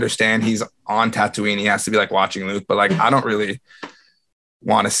 I understand he's on Tatooine. He has to be like watching Luke, but like, I don't really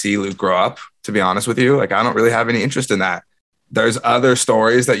want to see Luke grow up, to be honest with you. Like, I don't really have any interest in that. There's other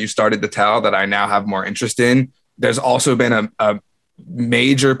stories that you started to tell that I now have more interest in. There's also been a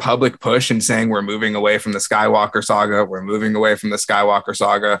major public push in saying we're moving away from the Skywalker saga. We're moving away from the Skywalker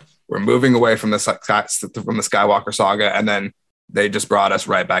saga. We're moving away from the Skywalker saga. And then they just brought us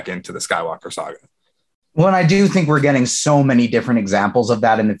right back into the Skywalker saga. Well, and I do think we're getting so many different examples of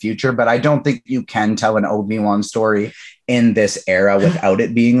that in the future, but I don't think you can tell an Obi-Wan story in this era without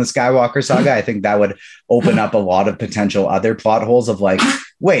it being the Skywalker saga. I think that would open up a lot of potential other plot holes of like,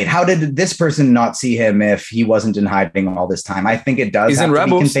 wait, how did this person not see him if he wasn't in hiding all this time? I think it does have to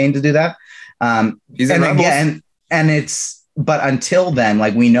be contained to do that. He's in Rebels. Again, but until then,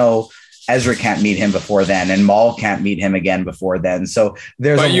 like, we know Ezra can't meet him before then, and Maul can't meet him again before then. So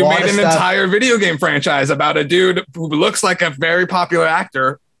there's but a you lot made of an stuff. entire video game franchise about a dude who looks like a very popular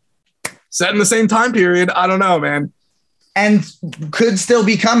actor set in the same time period. I don't know, man. And could still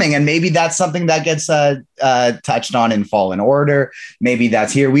be coming. And maybe that's something that gets touched on in Fallen Order. Maybe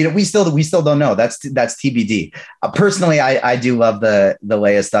that's here. We still don't know. That's TBD. Personally, I do love the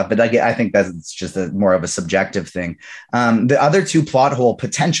Leia stuff, but I think that's just more of a subjective thing. The other two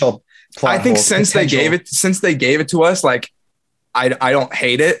potential plot I think holes, since they gave it to us, like, I don't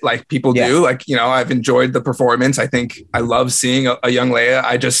hate it like people do. Like, you know, I've enjoyed the performance. I think I love seeing a young Leia.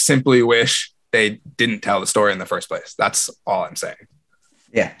 I just simply wish they didn't tell the story in the first place. That's all I'm saying.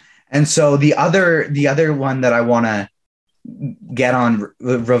 Yeah. And so the other one that I want to get on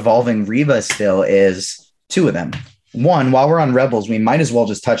revolving Reva still is two of them. One, while we're on Rebels, we might as well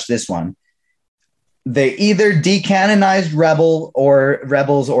just touch this one. They either decanonized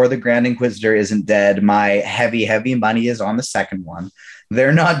Rebels or the Grand Inquisitor isn't dead. My heavy money is on the second one.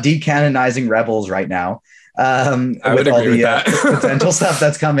 They're not decanonizing Rebels right now. With all the potential stuff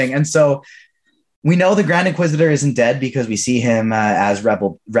that's coming. And so we know the Grand Inquisitor isn't dead because we see him as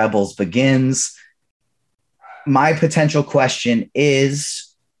Rebels begins. My potential question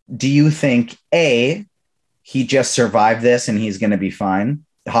is, do you think A, he just survived this and he's going to be fine,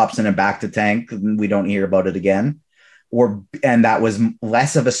 hops in a back to tank, and we don't hear about it again? And that was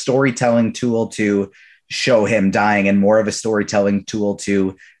less of a storytelling tool to show him dying and more of a storytelling tool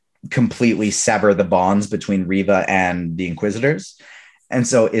to completely sever the bonds between Reva and the Inquisitors? And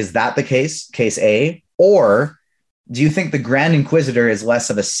so is that the case A? Or do you think the Grand Inquisitor is less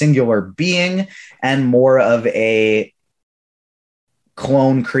of a singular being and more of a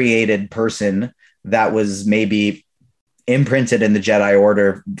clone created person that was maybe imprinted in the Jedi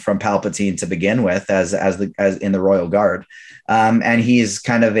Order from Palpatine to begin with as in the Royal Guard? And he's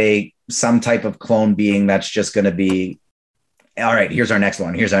kind of some type of clone being that's just going to be, all right, here's our next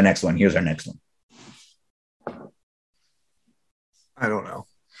one. Here's our next one. Here's our next one. I don't know.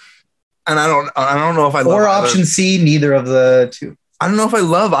 And I don't know if I love or option C, neither of the two. I don't know if I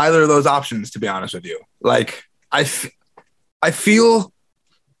love either of those options, to be honest with you. Like, I feel,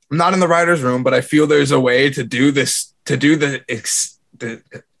 I'm not in the writer's room, but I feel there's a way to do this, to do the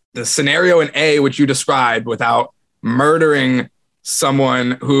scenario in A, which you described, without murdering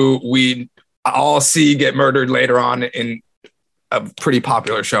someone who we all see get murdered later on in a pretty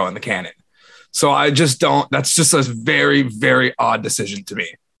popular show in the canon. So I just don't, that's just a very, very odd decision to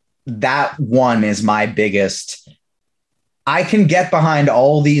me. That one is my biggest. I can get behind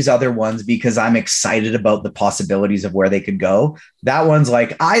all these other ones because I'm excited about the possibilities of where they could go. That one's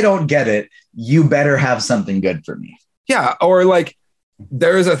like, I don't get it. You better have something good for me. Yeah. Or like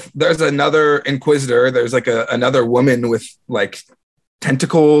there's another Inquisitor. There's like another woman with like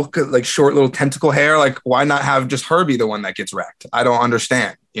like short little tentacle hair. Like, why not have just her be the one that gets wrecked? I don't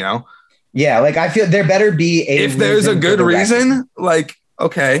understand, you know? Yeah, like I feel there better be if there's a good reason, like,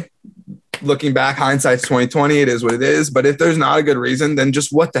 okay, looking back, hindsight's 2020, it is what it is. But if there's not a good reason, then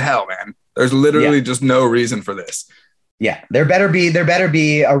just what the hell, man? There's literally just no reason for this. Yeah, there better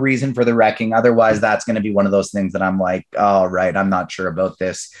be a reason for the wrecking. Otherwise, that's going to be one of those things that I'm like, all right, I'm not sure about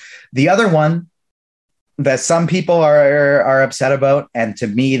this. The other one that some people are upset about, and to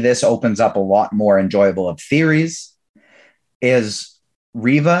me, this opens up a lot more enjoyable of theories, is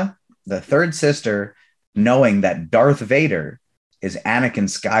Reva, the third sister, knowing that Darth Vader is Anakin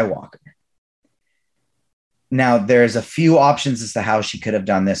Skywalker. Now, there's a few options as to how she could have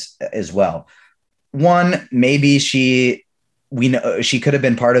done this as well. One, maybe she could have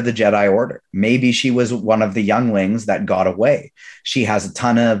been part of the Jedi Order. Maybe she was one of the younglings that got away. She has a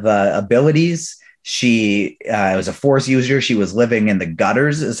ton of abilities. She was a Force user. She was living in the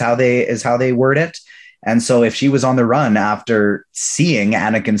gutters, is how they word it. And so if she was on the run after seeing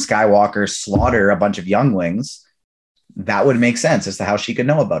Anakin Skywalker slaughter a bunch of younglings, that would make sense as to how she could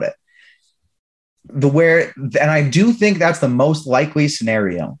know about it. And I do think that's the most likely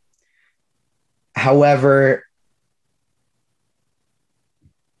scenario. However,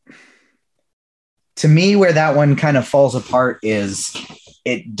 to me, where that one kind of falls apart is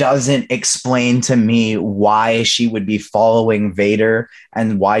it doesn't explain to me why she would be following Vader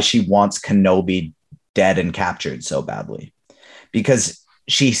and why she wants Kenobi dead and captured so badly. Because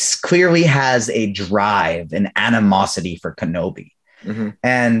she clearly has a drive and animosity for Kenobi. Mm-hmm.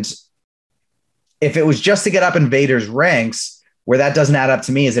 And if it was just to get up in Vader's ranks, where that doesn't add up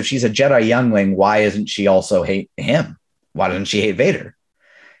to me is if she's a Jedi youngling, why isn't she also hate him? Why doesn't she hate Vader?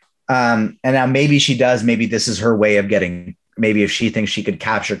 And now maybe she does. Maybe this is her way of getting, maybe if she thinks she could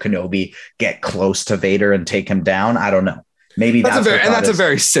capture Kenobi, get close to Vader and take him down. I don't know. Maybe that's a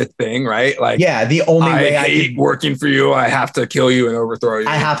very Sith thing, right? Like, yeah, the only way I hate working for you, I have to kill you and overthrow you.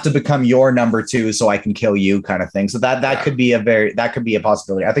 I have to become your number two so I can kill you, kind of thing. So that could be a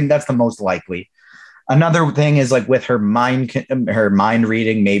possibility. I think that's the most likely. Another thing is like with her mind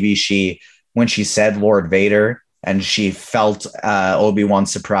reading. Maybe when she said Lord Vader and she felt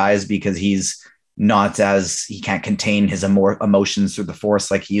Obi-Wan's surprise because he can't contain his emotions through the Force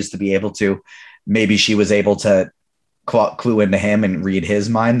like he used to be able to. Maybe she was able to clue into him and read his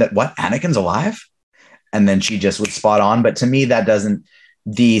mind that Anakin's alive, and then she just was spot on. But to me,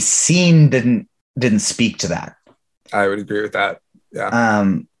 the scene didn't speak to that. I would agree with that. Yeah.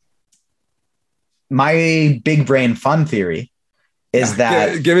 My big brain fun theory is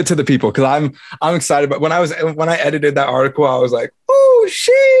that give it to the people, because I'm excited. But when I edited that article, I was like, oh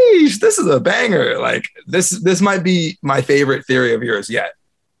sheesh, this is a banger. Like this might be my favorite theory of yours yet.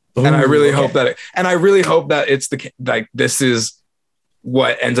 Ooh, and I really hope that it's this is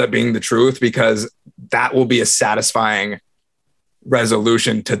what ends up being the truth, because that will be a satisfying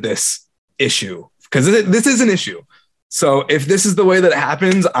resolution to this issue, because this is an issue. So if this is the way that it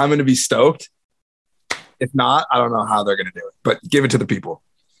happens, I'm going to be stoked. If not, I don't know how they're going to do it, but give it to the people.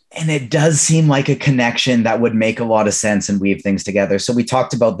 And it does seem like a connection that would make a lot of sense and weave things together. So we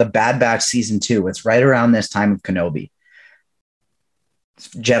talked about the Bad Batch season 2. It's right around this time of Kenobi.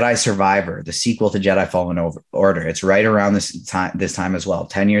 Jedi Survivor, the sequel to Jedi Fallen Order. It's right around this time as well.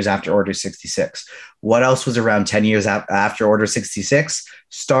 10 years after Order 66. What else was around 10 years after Order 66?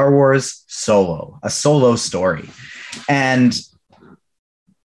 Star Wars Solo, a Solo story. And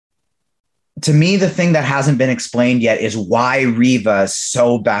to me, the thing that hasn't been explained yet is why Reva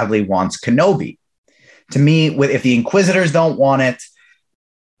so badly wants Kenobi. To me, if the Inquisitors don't want it,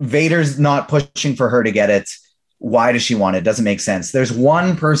 Vader's not pushing for her to get it. Why does she want it? Doesn't make sense. There's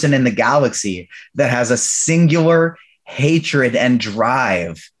one person in the galaxy that has a singular hatred and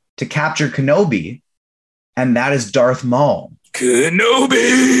drive to capture Kenobi, and that is Darth Maul. Kenobi!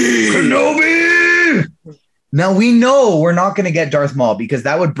 Now, we know we're not going to get Darth Maul because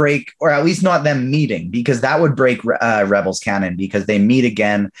that would break, or at least not them meeting, because that would break Rebels canon, because they meet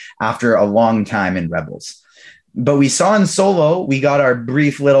again after a long time in Rebels. But we saw in Solo, we got our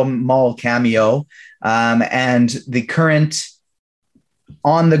brief little Maul cameo. And the current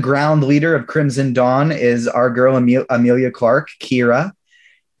on-the-ground leader of Crimson Dawn is our girl Amelia Clark, Kira.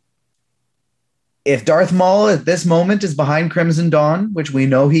 If Darth Maul at this moment is behind Crimson Dawn, which we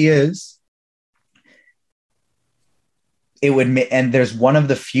know he is, and there's one of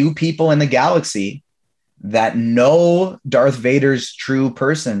the few people in the galaxy that know Darth Vader's true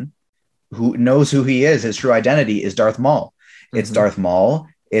person, who knows who he is, his true identity is Darth Maul. Mm-hmm. It's Darth Maul.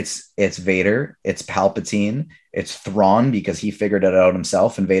 It's Vader, it's Palpatine, it's Thrawn because he figured it out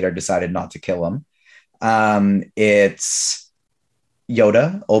himself and Vader decided not to kill him. It's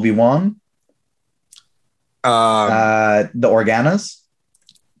Yoda, Obi-Wan, the Organas.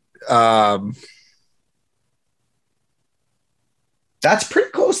 That's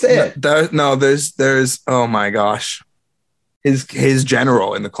pretty close to it. There's oh my gosh, his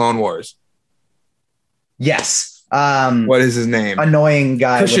general in the Clone Wars. Yes. What is his name? Annoying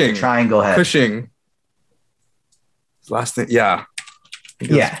guy Cushing. with a triangle head. Cushing. His last name, yeah.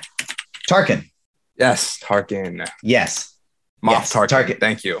 Yeah. Tarkin. Yes, Tarkin. Yes. Moff Tarkin.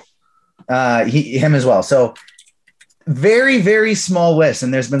 Thank you. Him as well. So very, very small list.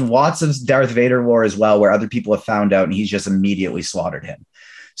 And there's been lots of Darth Vader lore as well, where other people have found out and he's just immediately slaughtered him.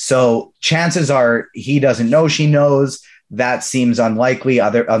 So chances are he doesn't know she knows. That seems unlikely,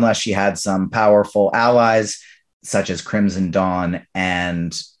 unless she had some powerful allies, such as Crimson Dawn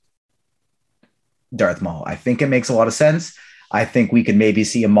and Darth Maul. I think it makes a lot of sense. I think we could maybe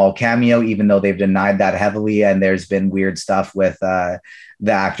see a Maul cameo, even though they've denied that heavily. And there's been weird stuff with the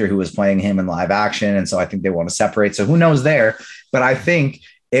actor who was playing him in live action. And so I think they want to separate. So who knows there? But I think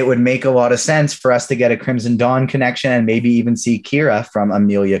it would make a lot of sense for us to get a Crimson Dawn connection and maybe even see Kira from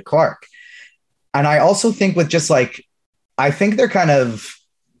Emilia Clarke. And I also think with just like, I think they're kind of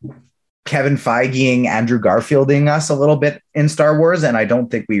Kevin Feigeing, Andrew Garfielding us a little bit in Star Wars. And I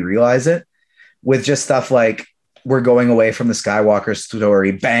don't think we realize it with just stuff like we're going away from the Skywalker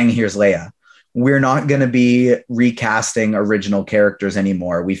story. Bang, here's Leia. We're not going to be recasting original characters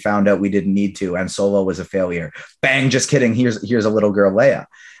anymore. We found out we didn't need to, and Solo was a failure. Bang, just kidding. Here's a little girl Leia.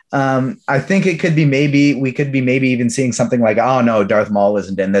 I think we could be maybe even seeing something like, oh no, Darth Maul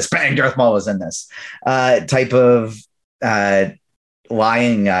isn't in this. Bang, Darth Maul is in this type of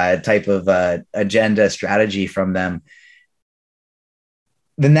lying type of agenda strategy from them.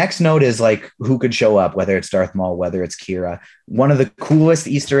 The next note is like who could show up, whether it's Darth Maul, whether it's Kira. One of the coolest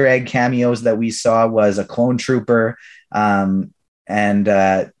Easter egg cameos that we saw was a clone trooper and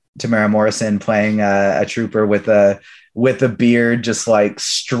Tamara Morrison playing a trooper with a beard, just like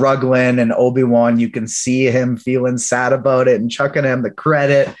struggling. And Obi-Wan, you can see him feeling sad about it and chucking him the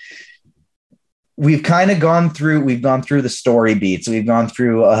credit. We've kind of gone through the story beats. We've gone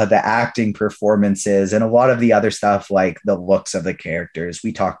through the acting performances and a lot of the other stuff, like the looks of the characters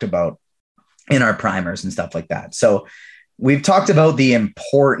we talked about in our primers and stuff like that. So we've talked about the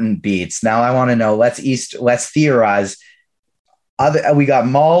important beats. Now I want to know, let's theorize. We got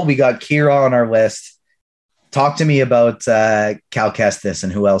Maul, we got Kira on our list. Talk to me about Cal Kestis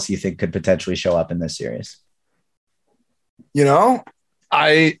and who else you think could potentially show up in this series. You know,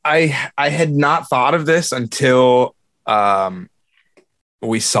 I had not thought of this until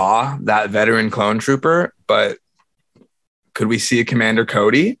we saw that veteran clone trooper, but could we see a Commander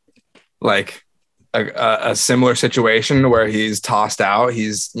Cody, like a similar situation where he's tossed out?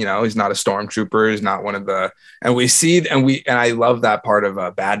 He's not a stormtrooper. He's not one of the, and I love that part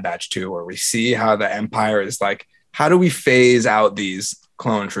of Bad Batch too, where we see how the Empire is like, how do we phase out these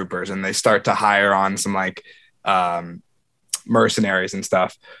clone troopers? And they start to hire on some like, mercenaries and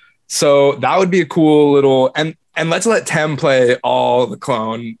stuff. So that would be a cool little, and let's let Tem play all the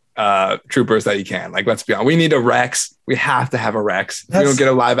clone troopers that he can. Like, let's be honest, we need a Rex. We have to have a Rex. If we don't get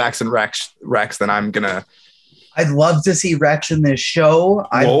a live action Rex, then I'd love to see Rex in this show.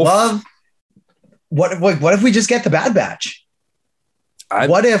 What if we just get the Bad Batch?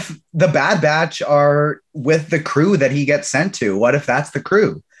 What if the Bad Batch are with the crew that he gets sent to? What if that's the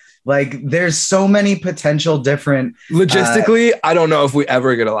crew? Like, there's so many potential different. Logistically, I don't know if we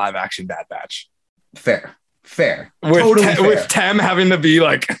ever get a live action Bad Batch. Fair. Totally fair. With Tem having to be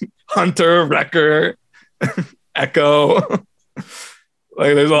like Hunter, Wrecker, Echo.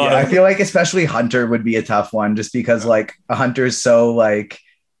 Like, there's a lot. I feel like especially Hunter would be a tough one, just because like Hunter's so like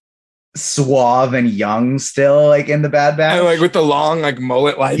suave and young still, like in the Bad Batch, and like with the long like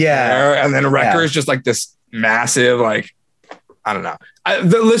mullet like hair, and then Wrecker is just like this massive like. I don't know.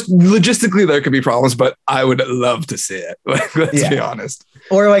 Logistically, there could be problems, but I would love to see it. Like, let's be honest.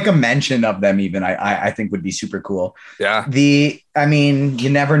 Or like a mention of them, even I think would be super cool. Yeah. You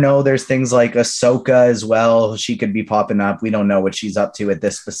never know. There's things like Ahsoka as well. She could be popping up. We don't know what she's up to at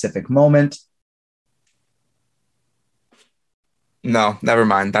this specific moment. No, never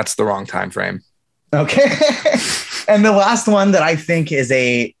mind. That's the wrong time frame. Okay. And the last one that I think is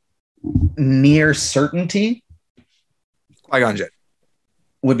a near certainty. Qui-Gon Jinn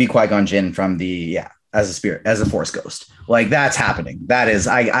would be Qui-Gon Jinn from as a spirit, as a Force ghost. Like, that's happening. That is,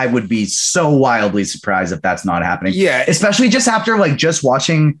 I would be so wildly surprised if that's not happening. Yeah. Especially just after like just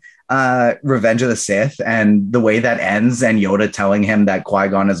watching Revenge of the Sith and the way that ends and Yoda telling him that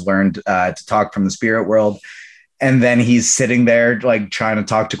Qui-Gon has learned to talk from the spirit world. And then he's sitting there like trying to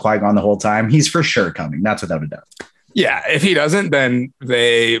talk to Qui-Gon the whole time. He's for sure coming. That's without a doubt. Yeah, if he doesn't, then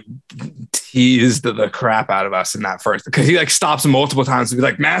they teased the crap out of us in that first, because he like stops multiple times to be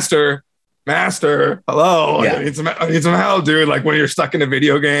like, Master, hello. Yeah. I need some help, dude. Like when you're stuck in a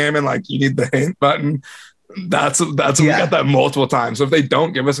video game and like you need the hint button. That's we got that multiple times. So if they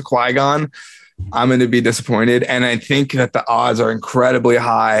don't give us a Qui-Gon, I'm going to be disappointed. And I think that the odds are incredibly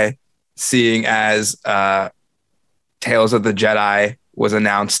high, seeing as Tales of the Jedi was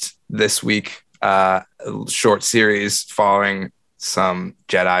announced this week. Short series following some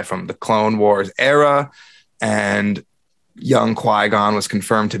Jedi from the Clone Wars era, and young Qui-Gon was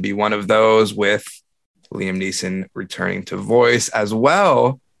confirmed to be one of those, with Liam Neeson returning to voice, as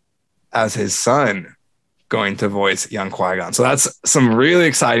well as his son going to voice young Qui-Gon. So that's some really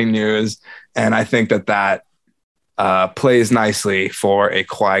exciting news, and I think that plays nicely for a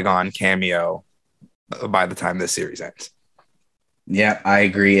Qui-Gon cameo by the time this series ends. Yeah, I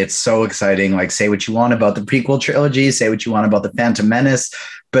agree. It's so exciting. Like, say what you want about the prequel trilogy, say what you want about the Phantom Menace,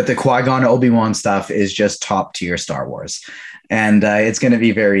 but the Qui-Gon Obi-Wan stuff is just top tier Star Wars. And it's going to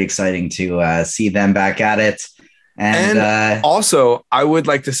be very exciting to see them back at it. And also, I would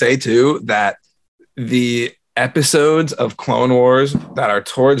like to say, too, that the episodes of Clone Wars that are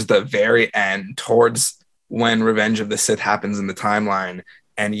towards the very end, towards when Revenge of the Sith happens in the timeline,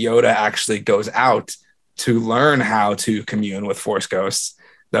 and Yoda actually goes out to learn how to commune with Force ghosts.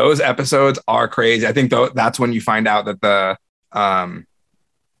 Those episodes are crazy. I think that's when you find out that the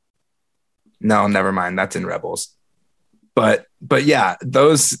no, never mind. That's in Rebels. But yeah,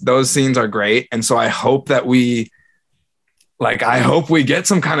 those scenes are great. And so I hope that we get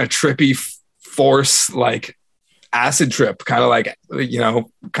some kind of trippy Force like acid trip, kind of like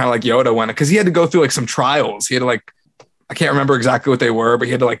Yoda went, because he had to go through like some trials. He had to I can't remember exactly what they were, but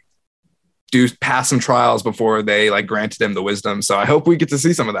he had to pass some trials before they granted him the wisdom. So I hope we get to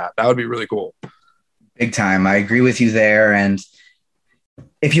see some of that. That would be really cool. Big time. I agree with you there. And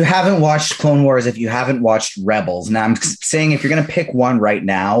if you haven't watched Clone Wars, if you haven't watched Rebels, now I'm saying if you're going to pick one right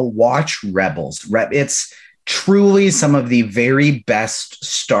now, watch Rebels. It's truly some of the very best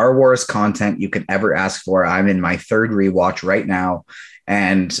Star Wars content you could ever ask for. I'm in my third rewatch right now.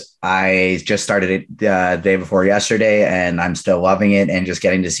 And I just started it the day before yesterday, and I'm still loving it and just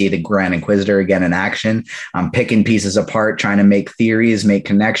getting to see the Grand Inquisitor again in action. I'm picking pieces apart, trying to make theories, make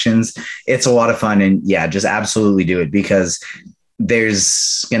connections. It's a lot of fun. And yeah, just absolutely do it, because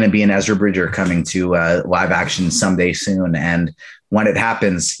there's going to be an Ezra Bridger coming to live action someday soon. And when it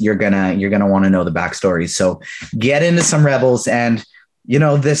happens, you're going to want to know the backstory. So get into some Rebels. And,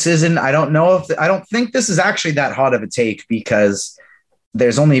 this isn't, I don't think this is actually that hot of a take, because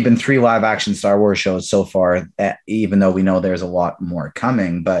there's only been 3 live action Star Wars shows so far, even though we know there's a lot more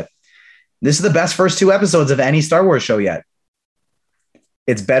coming. But this is the best first 2 episodes of any Star Wars show yet.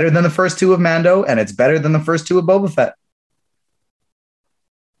 It's better than the first 2 of Mando, and it's better than the first 2 of Boba Fett.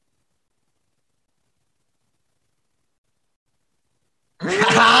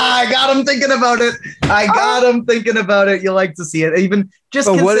 I got him thinking about it. You like to see it, even just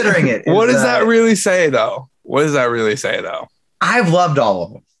considering it. What does that really say, though? I've loved all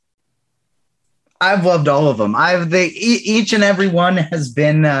of them. Each and every one has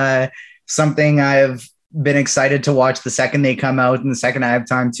been something I've been excited to watch the second they come out and the second I have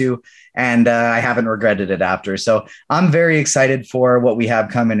time to, and I haven't regretted it after. So I'm very excited for what we have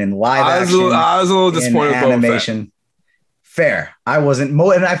coming in live action. I was a little disappointed with animation. Fair. I wasn't,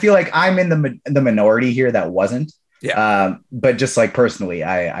 and I feel like I'm in the minority here that wasn't. Yeah. But just personally,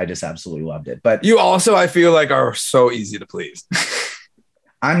 I just absolutely loved it. But you also, I feel like, are so easy to please.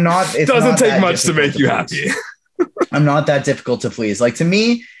 I'm not. It doesn't take much to make you happy. I'm not that difficult to please. To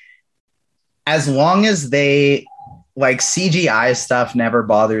me, as long as they CGI stuff never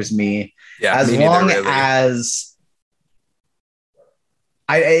bothers me. Yeah. As long as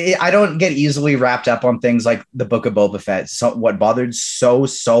I don't get easily wrapped up on things like the Book of Boba Fett. So what bothered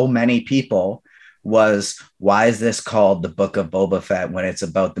so many people was, why is this called the Book of Boba Fett when it's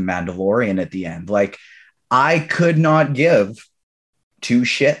about the Mandalorian at the end? I could not give 2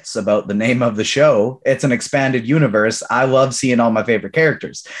 shits about the name of the show. It's an expanded universe. I love seeing all my favorite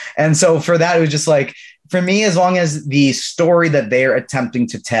characters. And so for that, it was just for me, as long as the story that they're attempting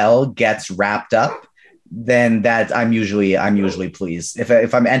to tell gets wrapped up, then that I'm usually pleased.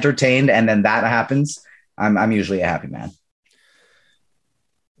 If I'm entertained and then that happens, I'm usually a happy man.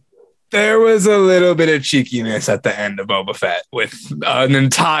 There was a little bit of cheekiness at the end of Boba Fett with an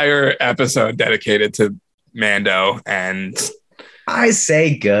entire episode dedicated to Mando and I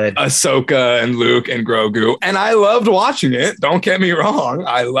say good. Ahsoka and Luke and Grogu. And I loved watching it. Don't get me wrong.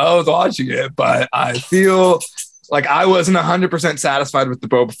 I loved watching it, but I feel like I wasn't 100% satisfied with the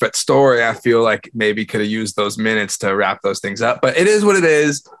Boba Fett story. I feel like maybe could have used those minutes to wrap those things up, but it is what it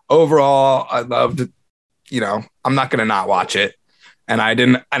is. Overall, I loved, I'm not going to not watch it. And I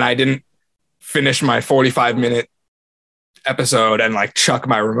didn't finish my 45-minute episode and chuck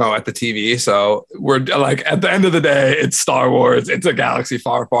my remote at the TV. So we're at the end of the day, it's Star Wars. It's a galaxy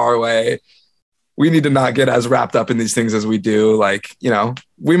far, far away. We need to not get as wrapped up in these things as we do.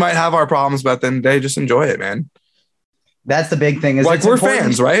 We might have our problems, but at the end of the day, just enjoy it, man. That's the big thing. Is we're important.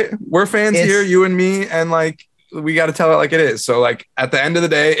 Fans, right? We're fans here, you and me, and we got to tell it like it is. So at the end of the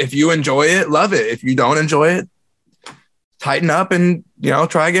day, if you enjoy it, love it. If you don't enjoy it, tighten up and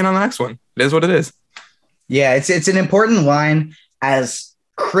try again on the next one. It is what it is. Yeah, it's an important line as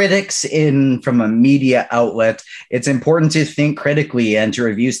critics from a media outlet, it's important to think critically and to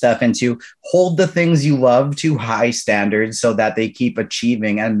review stuff and to hold the things you love to high standards so that they keep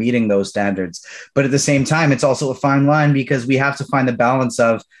achieving and meeting those standards. But at the same time, it's also a fine line because we have to find the balance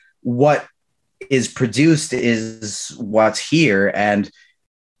of what is produced is what's here. And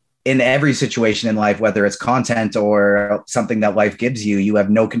in every situation in life, whether it's content or something that life gives you, you have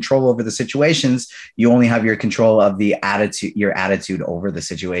no control over the situations. You only have your control of your attitude over the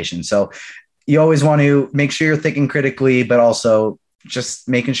situation. So you always want to make sure you're thinking critically, but also just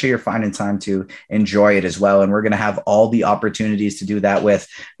making sure you're finding time to enjoy it as well. And we're going to have all the opportunities to do that with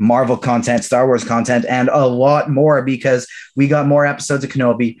Marvel content, Star Wars content, and a lot more, because we got more episodes of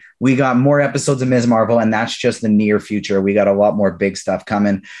Kenobi. We got more episodes of Ms. Marvel, and that's just the near future. We got a lot more big stuff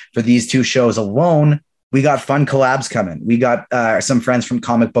coming for these two shows alone. We got fun collabs coming. We got some friends from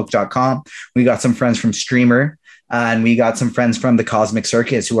comicbook.com. We got some friends from Streamer. And we got some friends from the Cosmic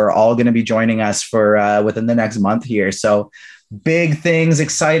Circus who are all going to be joining us for within the next month here. So big things,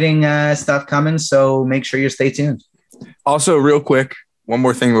 exciting stuff coming. So make sure you stay tuned. Also, real quick, one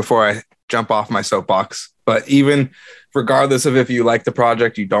more thing before I jump off my soapbox. But even regardless of if you like the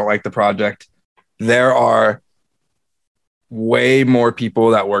project, you don't like the project, there are way more people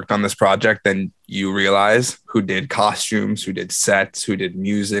that worked on this project than you realize, who did costumes, who did sets, who did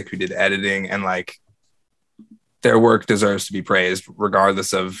music, who did editing, and like their work deserves to be praised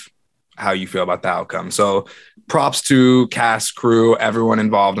regardless of how you feel about the outcome. So props to cast, crew, everyone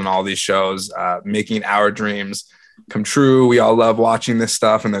involved in all these shows, making our dreams come true. We all love watching this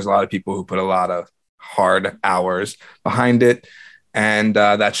stuff, and there's a lot of people who put a lot of hard hours behind it, and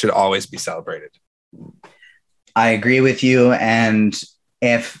that should always be celebrated. I agree with you. And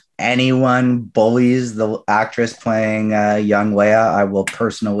if anyone bullies the actress playing young Leia, I will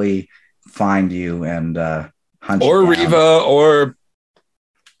personally find you and hunt or you down. Reva or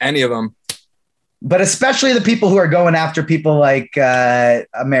any of them. But especially the people who are going after people like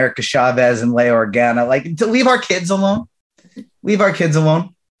America Chavez and Leia Organa, like, to leave our kids alone. Leave our kids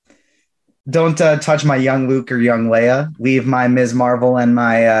alone. Don't touch my young Luke or young Leia. Leave my Ms. Marvel and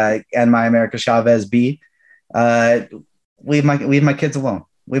my America Chavez be. Leave my kids alone.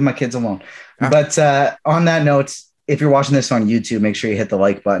 Leave my kids alone. But on that note, if you're watching this on YouTube, make sure you hit the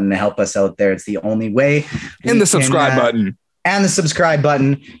like button to help us out there. It's the only way. And the subscribe button. And the subscribe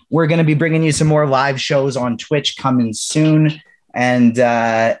button. We're going to be bringing you some more live shows on Twitch coming soon. And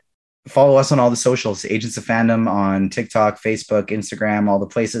follow us on all the socials. Agents of Fandom on TikTok, Facebook, Instagram, all the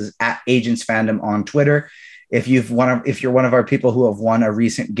places. At Agents Fandom on Twitter. If you're one of our people who have won a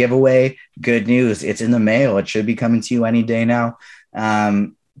recent giveaway, good news. It's in the mail. It should be coming to you any day now.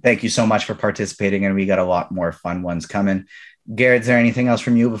 Thank you so much for participating. And we got a lot more fun ones coming. Garrett, is there anything else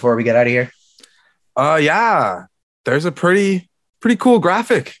from you before we get out of here? Yeah. There's a pretty cool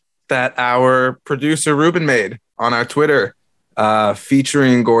graphic that our producer Ruben made on our Twitter,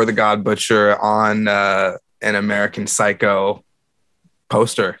 featuring Gore the God Butcher on an American Psycho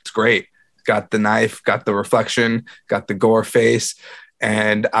poster. It's great. Got the knife, got the reflection, got the Gore face,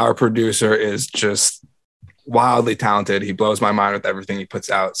 and our producer is just wildly talented. He blows my mind with everything he puts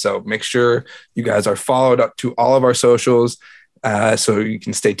out. So make sure you guys are followed up to all of our socials so you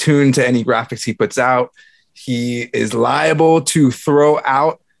can stay tuned to any graphics he puts out. He is liable to throw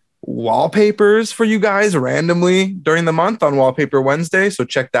out wallpapers for you guys randomly during the month on Wallpaper Wednesday. So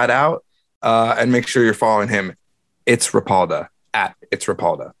check that out and make sure you're following him. It's Rapalda at It's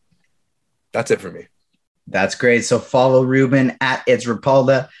Rapalda. That's it for me. That's great. So follow Ruben at It's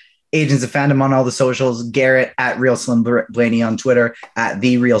Rapalda, Agents of Fandom on all the socials, Garrett at Real Slim Blaney on Twitter, at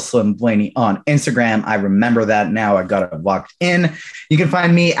The Real Slim Blaney on Instagram. I remember that now. I got it locked in. You can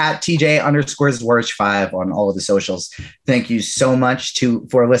find me at TJ_Zwarch5 on all of the socials. Thank you so much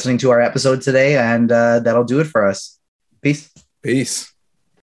for listening to our episode today. And that'll do it for us. Peace. Peace.